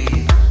away.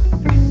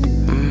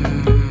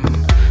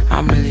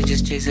 I'm really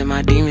just chasing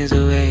my demons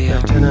away.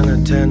 Like 10 out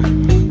of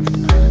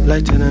 10,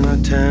 like 10 out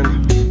of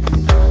 10.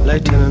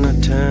 Like 10 out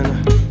of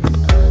 10,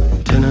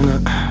 10 out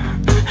of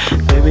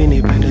baby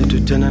nipende tu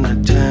 10 out of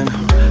 10.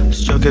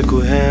 Sichoke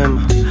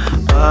kuhema,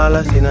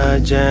 wala sina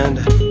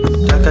agenda.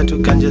 Taka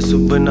tukanje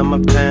subuhi na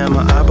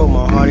mapema. I put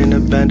my heart in a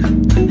bender.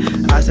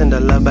 I send a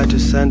love back to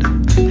sender.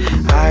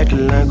 I had to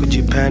learn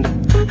kujipenda.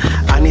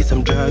 I need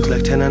some drugs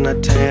like 10 out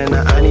of 10.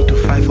 I need to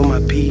fight for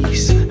my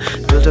peace.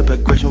 Built up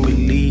aggression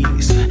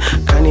release.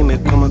 Kani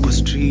mekoma kwa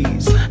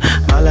streets.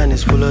 My line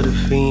is full of the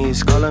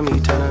fiends. Calling me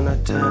 10 out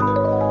of 10.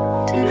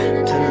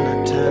 10 out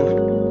of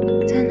 10.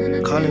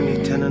 Calling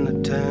me 10 out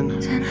of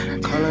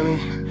 10.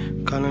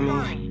 Calling me.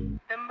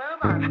 The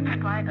mobile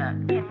subscriber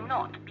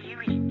cannot be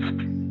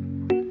reached.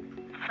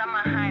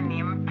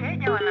 Samahani,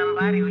 mteja wa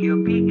nambari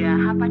uliopiga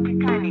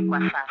hapatikani kwa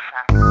sasa.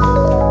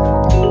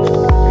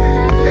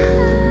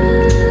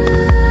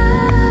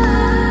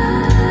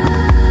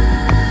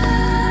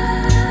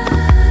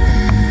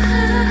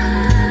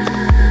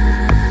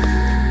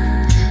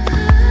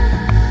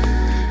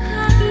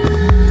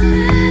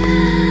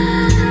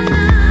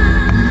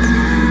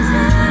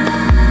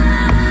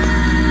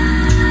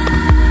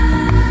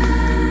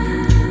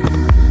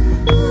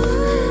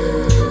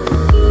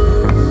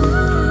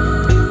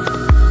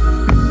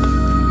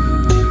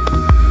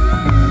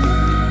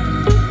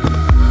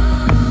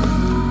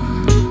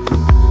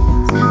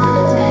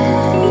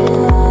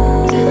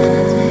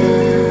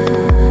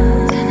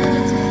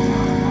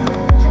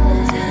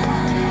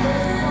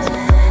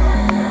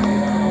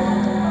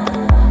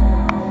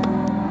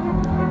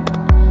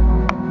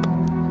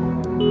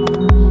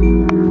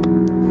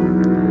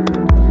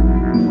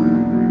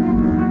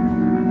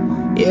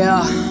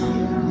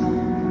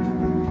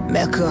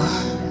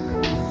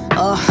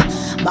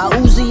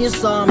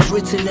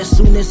 Written as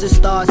soon as it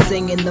starts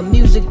singing, the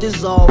music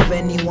dissolve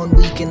anyone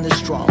weak and the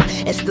strong.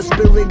 It's the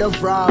spirit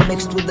of Ra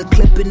mixed with a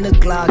clip in the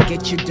Glock.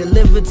 Get you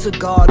delivered to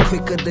God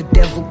quicker, the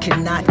devil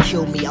cannot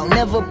kill me. I'll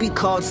never be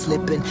caught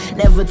slipping,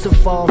 never to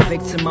fall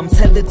victim. I'm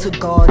tethered to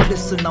God,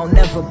 listen, I'll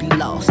never be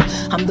lost.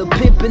 I'm the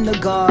pip in the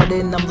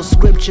garden, I'm the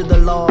scripture, the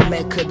law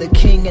maker, the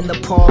king and the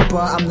pauper,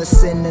 I'm the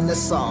sin in the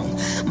song.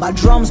 My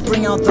drums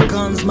bring out the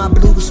guns, my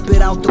blues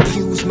spit out the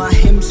pews, my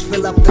hymns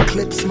fill up the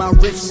clips, my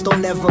riffs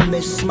don't ever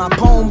miss. My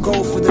poem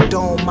go for the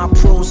dome, my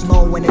pros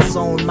know when it's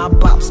on. My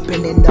bop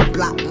spin in the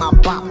block, my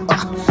bop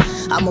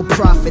I'm a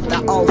prophet,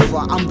 the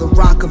alpha, I'm the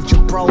rock of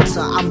Gibraltar.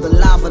 I'm the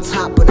lava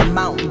top of the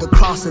mountain, the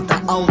cross at the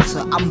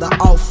altar. I'm the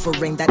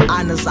offering that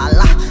honors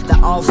Allah, the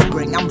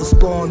offspring. I'm the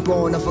spawn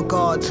born of a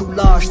God too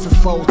large to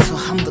falter.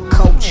 I'm the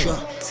culture.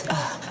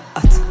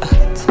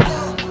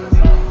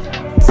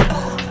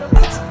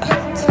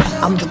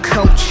 I'm the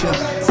culture.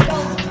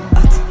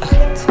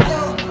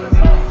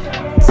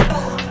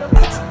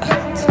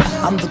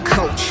 I'm the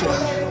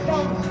culture.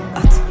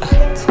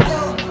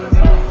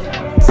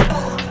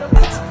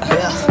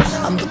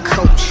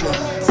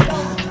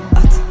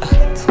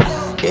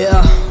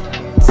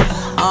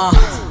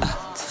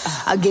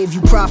 I gave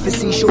you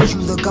prophecy, showed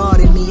you the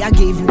God in me. I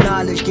gave you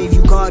knowledge, gave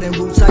you garden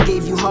roots. I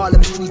gave you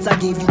Harlem streets, I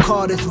gave you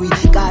Carter 3.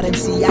 God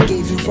MC, I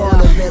gave you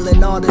Vaudeville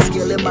and all the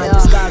skill in my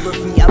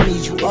discography. I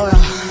made you oil,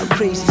 a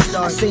crazy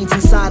star. Saints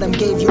inside him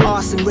gave you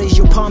arson. Raise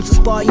your palms to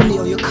spar, you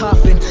nail your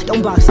coffin.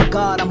 Don't box a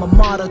God, I'm a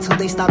martyr till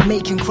they stop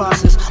making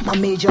crosses. My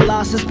major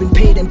losses been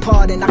paid in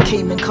pardon. I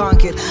came and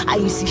conquered. I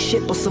ain't see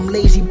shit but some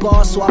lazy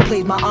bars, so I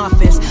played my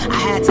offense. I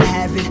had to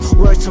have it.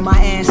 Word to my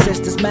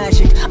ancestors,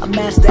 magic. A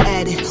master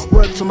at it.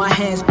 Work to my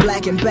hands, black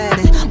and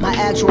battered. My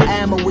actual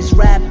ammo is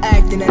rap,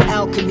 acting, and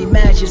alchemy,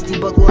 majesty.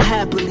 But will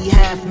happily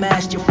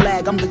half-mast your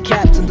flag. I'm the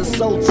captain, the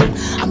sultan.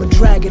 I'm a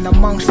dragon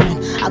amongst men.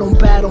 I don't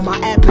battle, my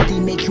apathy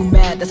make you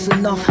mad. That's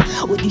enough.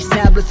 With these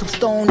tablets of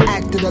stone,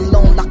 acted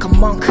alone like a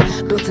monk.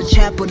 Built a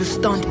chapel to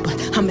stunt,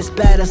 but I'm as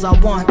bad as I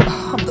want.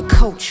 I'm the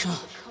culture.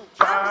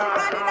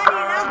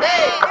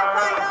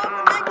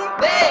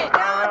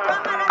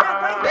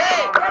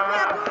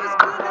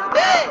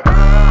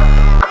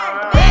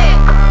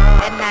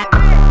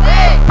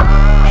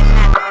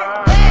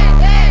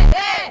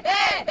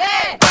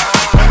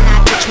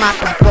 My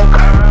people, and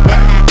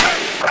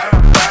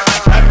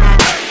I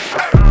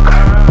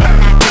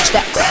teach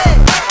that,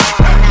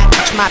 and I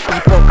teach my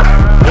people.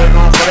 They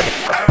gon' for it,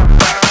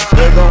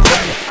 they gon' for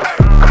it.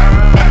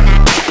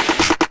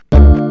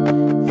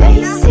 They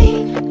see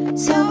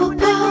silver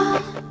power.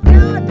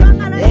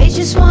 They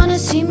just wanna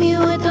see me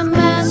with the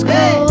mask on,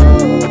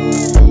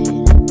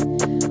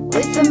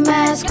 with the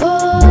mask on.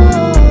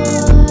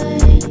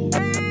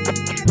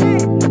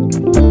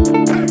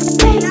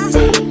 They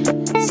see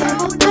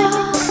silver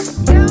power.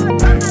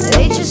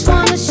 They just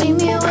wanna see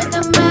me with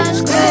the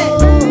mask on,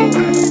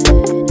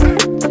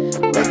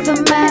 with the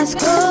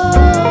mask on.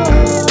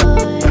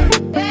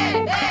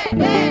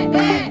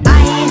 I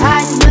ain't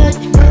hiding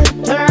nothing.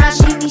 Turn around,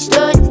 see me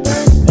studding.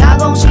 Y'all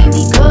gon' see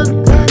me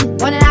coming.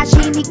 When I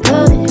see me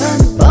coming.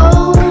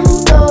 Oh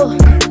no,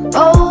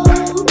 oh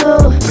no,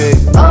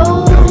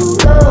 oh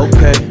no.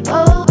 Okay,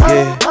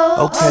 yeah,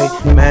 okay.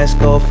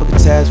 Mask off for the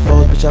task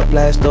force, bitch. I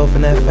blast off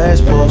in that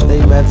fast force. They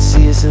rather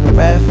see us in the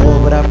rap for,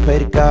 but I pray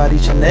to God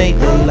each and every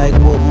day. Like,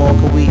 what more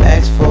can we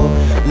ask for?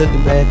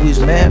 Looking back, we was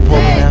mad poor,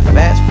 but now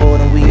fast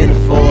forward and we in the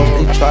force.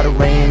 They try to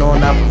rain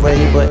on our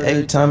parade, but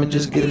every time it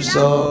just get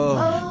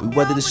absorbed. We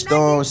weathered the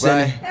storms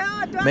and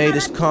it made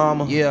us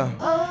calmer. Yeah,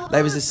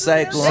 life is a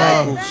cycle.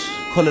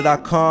 Call it our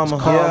karma.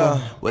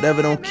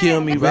 Whatever don't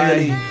kill me,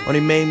 really. Only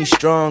made me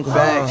stronger.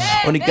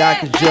 Only God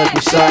can judge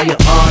me. Sorry, your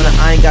honor.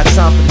 I ain't got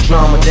time for the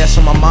drama. That's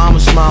on my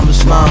mama's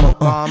mama.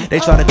 They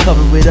try to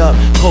cover it up.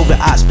 COVID,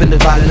 I spend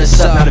dividing us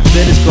up. Now the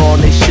village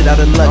gone, they shit out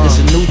of luck. It's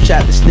a new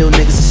chapter, still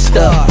niggas is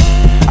stuck.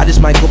 I just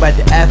might go back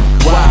to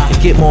Africa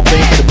and get more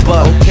bang for the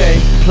buck.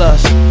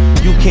 Plus,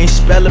 you can't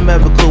spell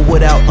America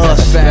without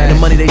us. The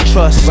money they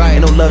trust,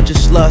 ain't no love,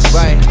 just lust.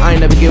 I ain't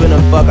never giving a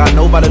fuck. I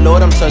know by the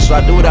Lord I'm touched, so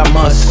I do what I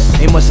must.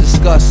 Ain't much to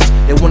discuss.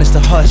 They want us to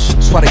hush,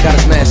 that's why they got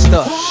us masked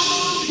up.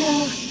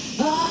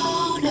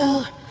 Oh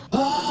no,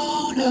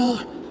 oh no,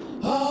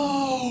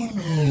 oh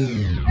no,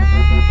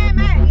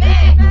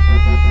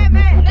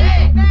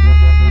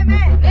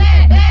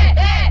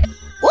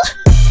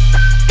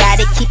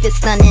 Gotta keep it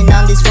stunning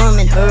on this room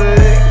and her.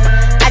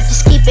 I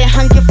just keep it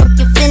 100, fuck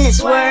your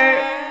feelings, word.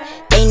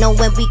 They know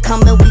when we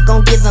coming, we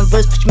gon' give them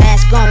verse. Put your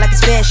mask on like it's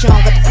fashion.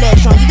 Got the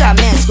flash on, you got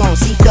mask on.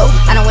 See flow,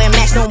 I don't wear a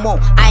mask no more.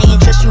 I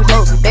ain't trust you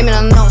hoes. Blame it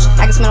on the nose,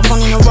 I can smell a phone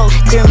in the rose.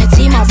 Pyramid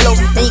team on flow,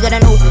 then you gotta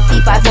know.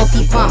 P5, 4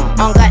 feet from.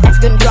 On God,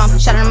 African drum.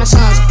 Shout out to my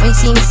sons. When you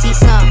see me, see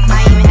some.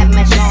 I ain't even have a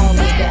match on,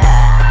 nigga.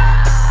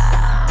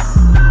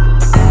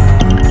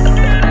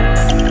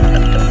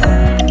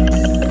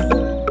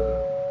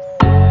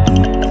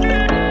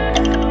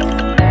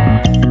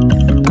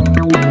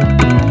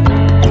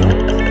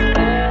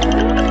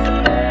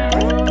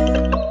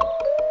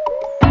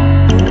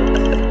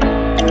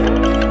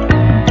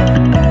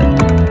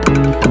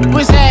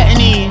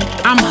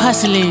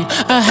 Hustling,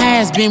 a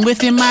has-been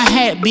within my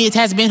hat, bitch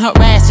has been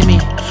harassing me.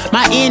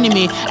 My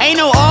enemy ain't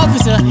no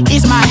officer,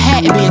 it's my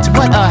hat, bitch,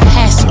 what a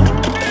hassle.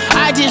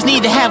 I just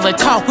need to have a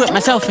talk with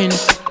myself and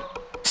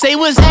say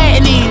what's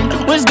happening,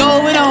 what's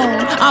going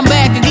on. I'm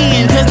back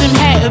again, cause them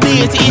hat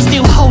bitch is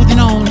still holding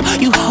on.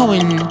 You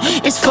holding,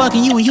 it's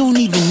fucking you and you don't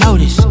even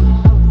notice.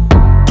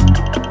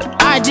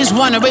 I just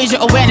wanna raise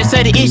your awareness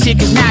of the issue,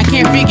 cause now I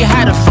can't figure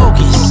how to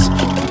focus.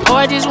 Oh,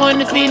 I just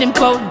wanna feel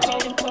important,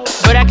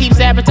 but I keep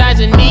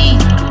sabotaging me.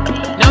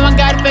 Now I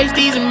gotta face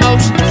these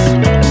emotions.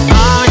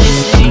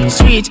 Honestly,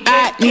 switch,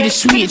 I need a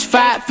switch.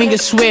 5 finger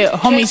swear,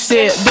 homie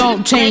said,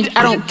 don't change,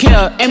 I don't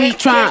care. And me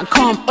trying to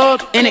come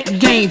up in the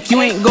game. If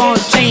you ain't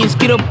gonna change,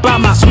 get up by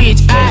my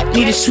switch. I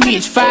need a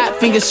switch, 5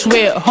 finger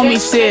swear, homie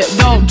said,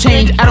 don't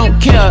change, I don't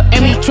care.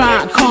 And me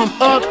trying to come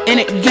up in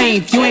the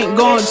game. If you ain't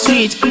gonna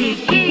switch,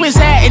 what's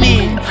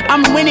happening?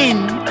 I'm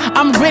winning,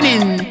 I'm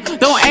grinning.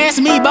 Don't ask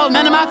me about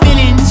none of my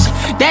feelings.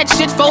 That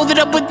shit folded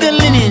up with the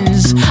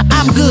linens.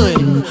 I'm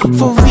good,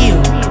 for real.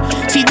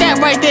 See, that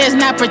right there is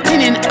not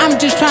pretending. I'm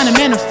just trying to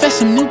manifest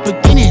some new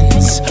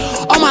beginnings.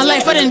 All my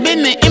life I done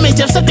been the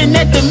image of something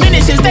that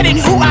diminishes. That ain't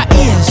who I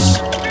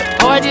is.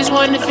 Oh, I just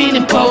want the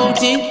feeling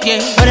potent,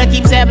 yeah. But I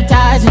keep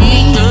sabotaging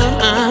me.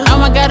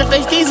 Now I gotta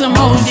face these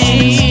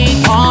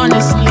emojis.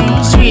 Honestly,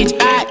 switch,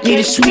 I need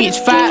a switch.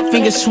 5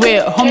 finger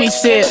swear, homie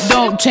said,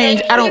 don't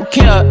change, I don't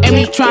care. And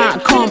me try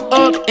and come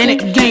up in the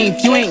game.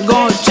 If you ain't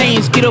gonna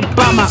change, get up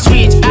on my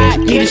switch. I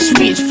need a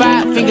switch,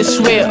 5 finger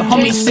swear,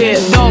 homie said,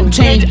 don't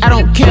change, I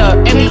don't care.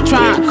 And me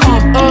try and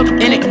come up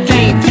in the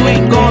game. If you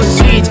ain't gonna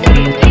switch,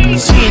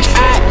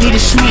 I need a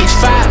switch,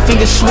 5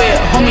 finger swear,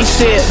 homie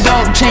said,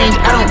 don't change,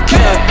 I don't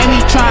care. And me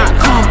try and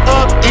come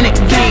up in the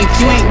game. If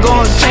you ain't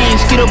gonna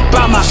change, get up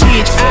on my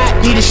switch.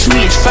 I need a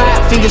switch,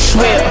 5 finger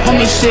swear,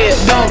 homie said,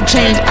 don't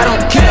change, I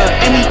don't care.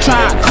 And me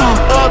try and come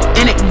up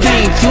in the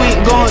game. If you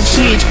ain't gonna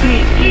switch.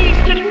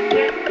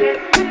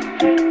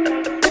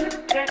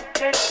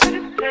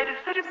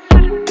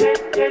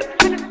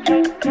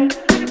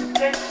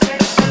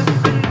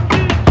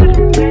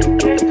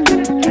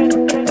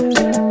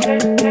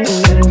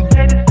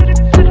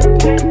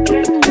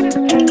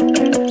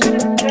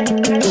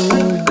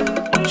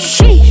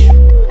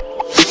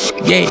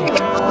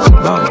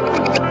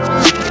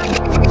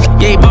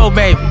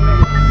 Baby,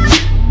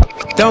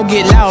 don't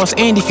get lost,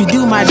 and if you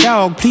do, my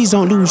dog, please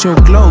don't lose your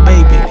glow,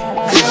 baby.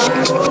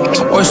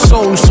 Or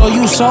soul, so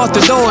you sought the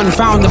door and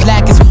found the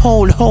blackest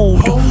hole.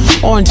 Hold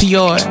on to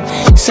your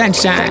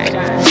sunshine,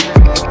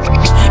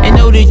 and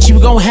know that you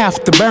gon'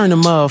 have to burn a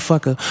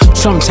motherfucker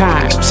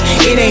sometimes.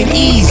 It ain't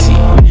easy,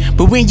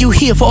 but when you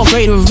here for a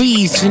greater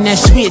reason, that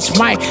switch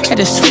might have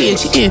to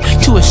switch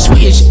into a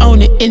switch on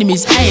the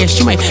enemy's ass.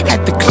 You might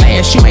have to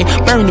clash, you might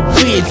burn the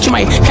bridge, you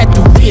might have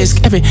to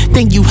risk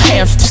everything you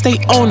have to stay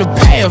on the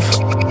path.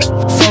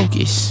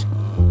 Focus.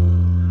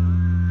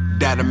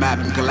 Data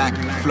mapping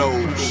galactic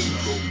flows.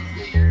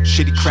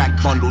 Shitty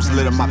crack bundles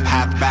litter my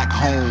path back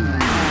home.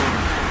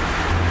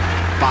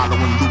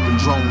 Following looping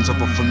drones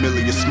of a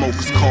familiar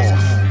smoker's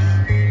cough.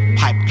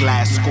 Pipe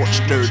glass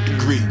scorched 3rd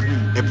degree.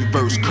 Every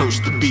verse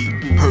cursed to be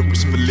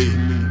purposefully.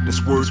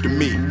 That's word to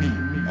me.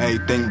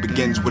 Everything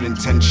begins with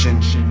intention.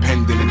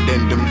 Penned an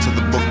addendum to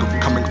the book of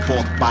coming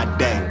forth by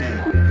day.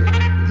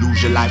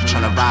 Lose your life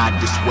trying to ride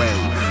this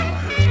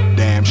wave.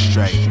 Damn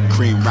straight.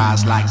 Cream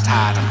rise like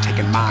tide. I'm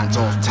taking mines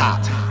off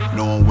top.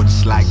 Knowing what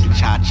it's like to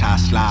cha-cha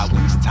slide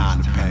when it's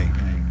time to pay.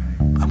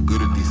 I'm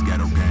good at these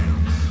ghetto games.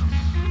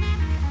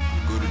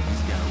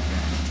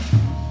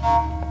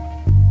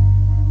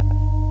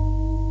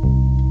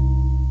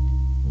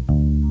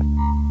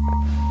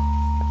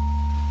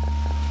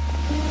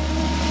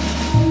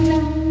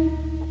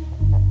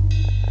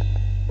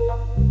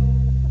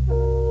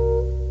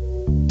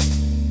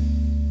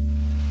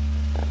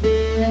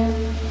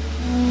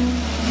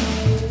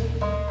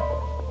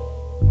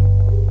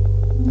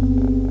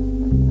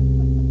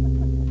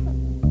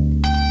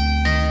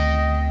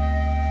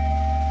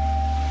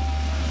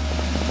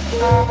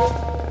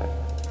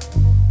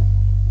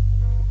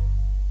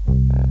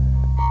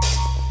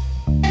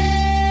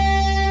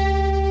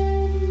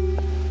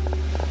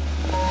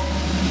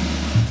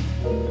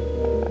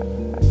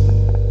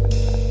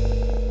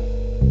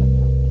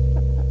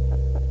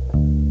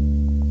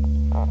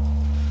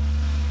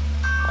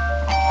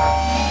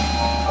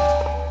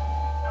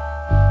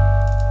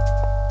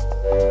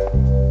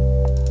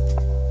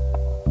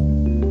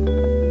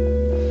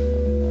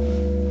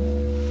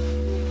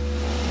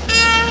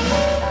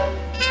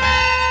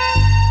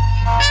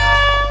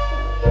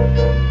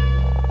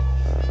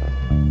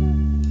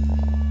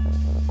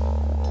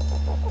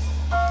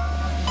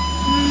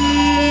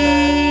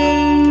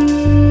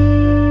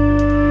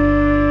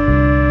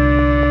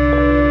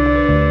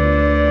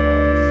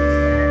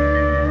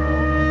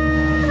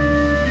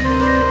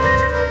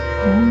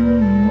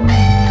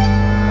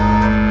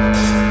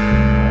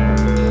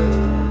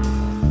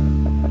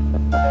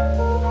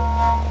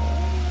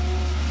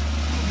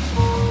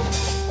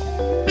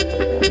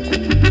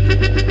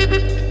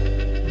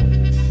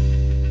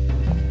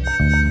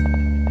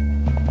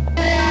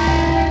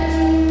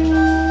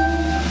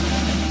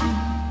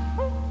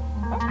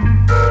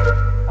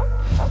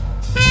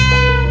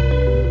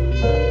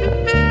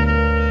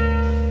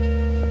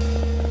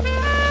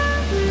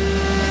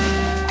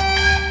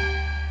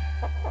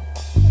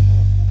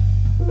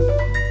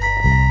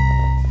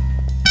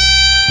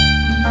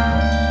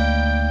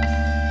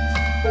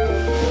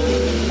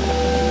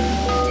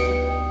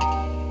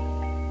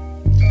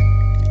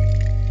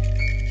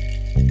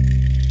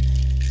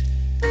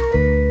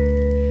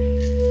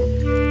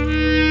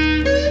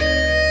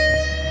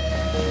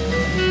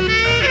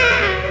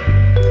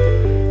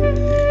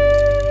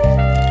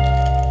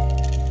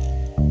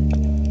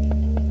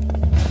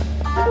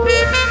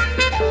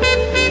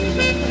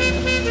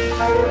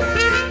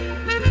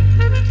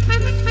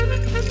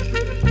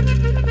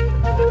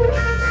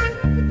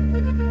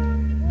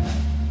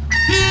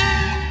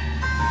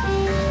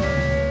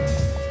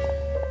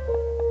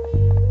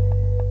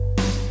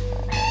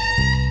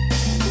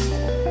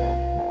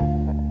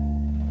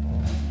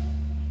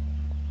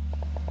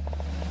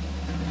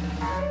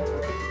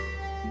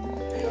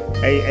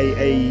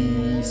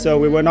 Hey. So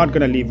we were not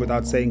going to leave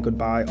without saying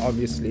goodbye,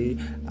 obviously.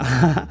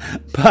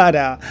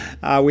 But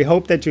we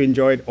hope that you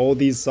enjoyed all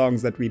these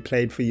songs that we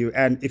played for you.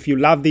 And if you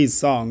love these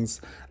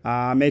songs,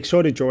 make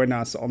sure to join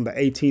us on the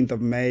 18th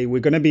of May. We're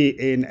going to be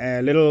in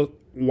a little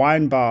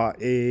wine bar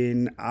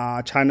in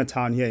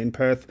Chinatown here in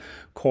Perth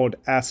called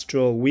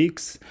Astral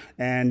Weeks,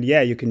 and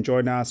yeah, you can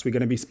join us. We're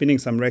going to be spinning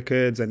some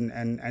records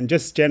and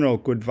just general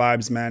good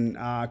vibes, man.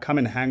 Come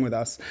and hang with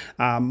us.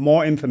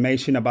 More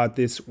information about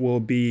this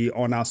will be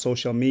on our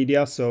social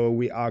media, so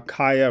we are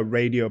Kaya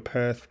Radio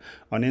Perth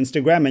on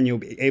Instagram, and you'll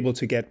be able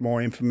to get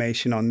more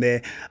information on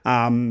there.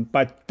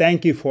 But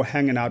thank you for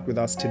hanging out with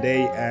us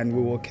today, and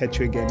we will catch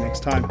you again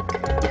next time.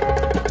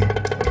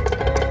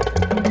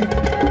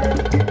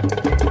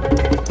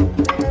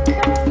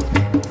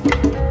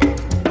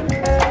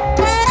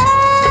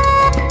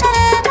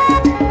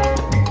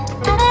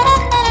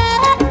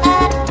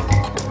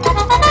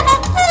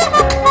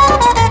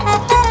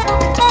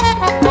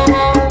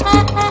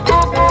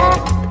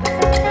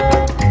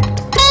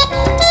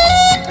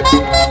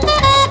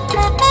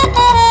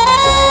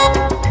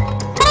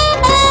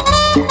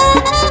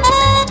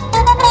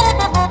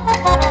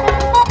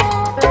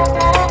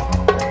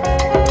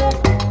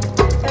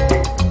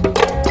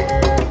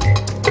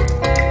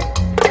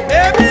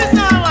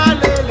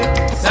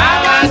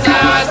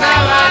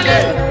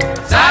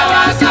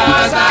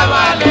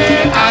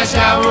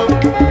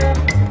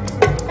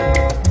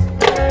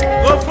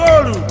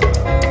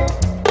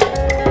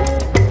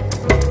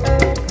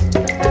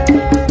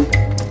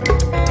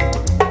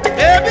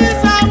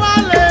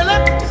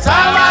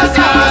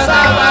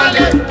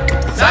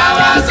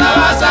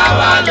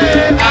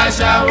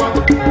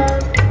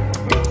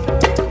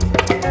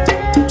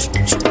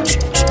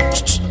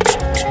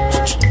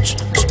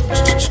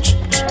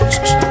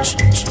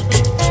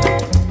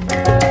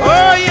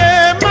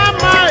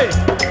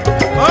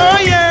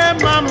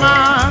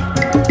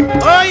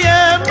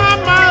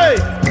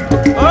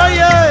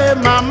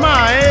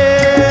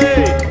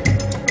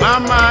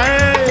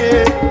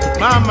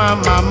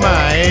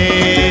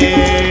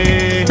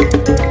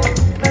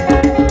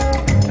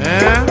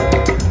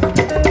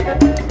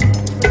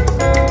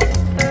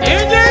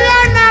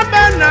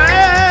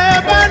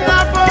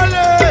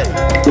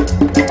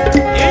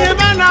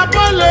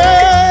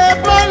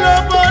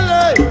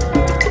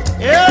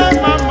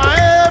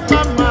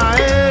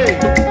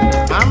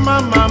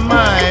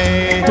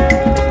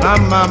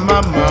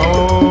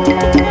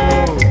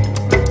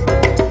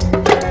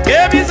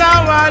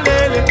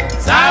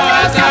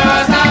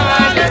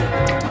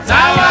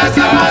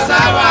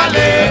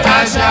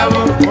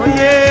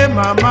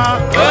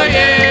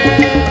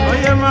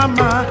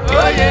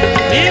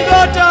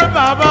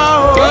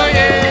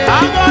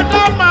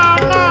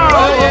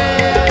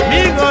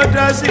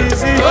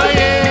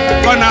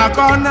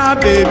 Corner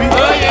baby,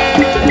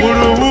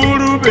 wuru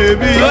wuru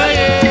baby,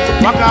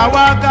 waka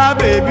waka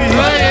baby,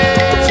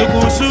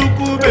 suku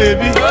suku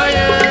baby.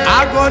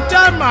 I go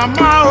tell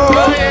mama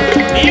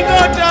he go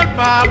tell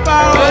papa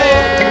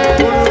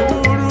wuru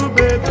wuru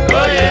baby.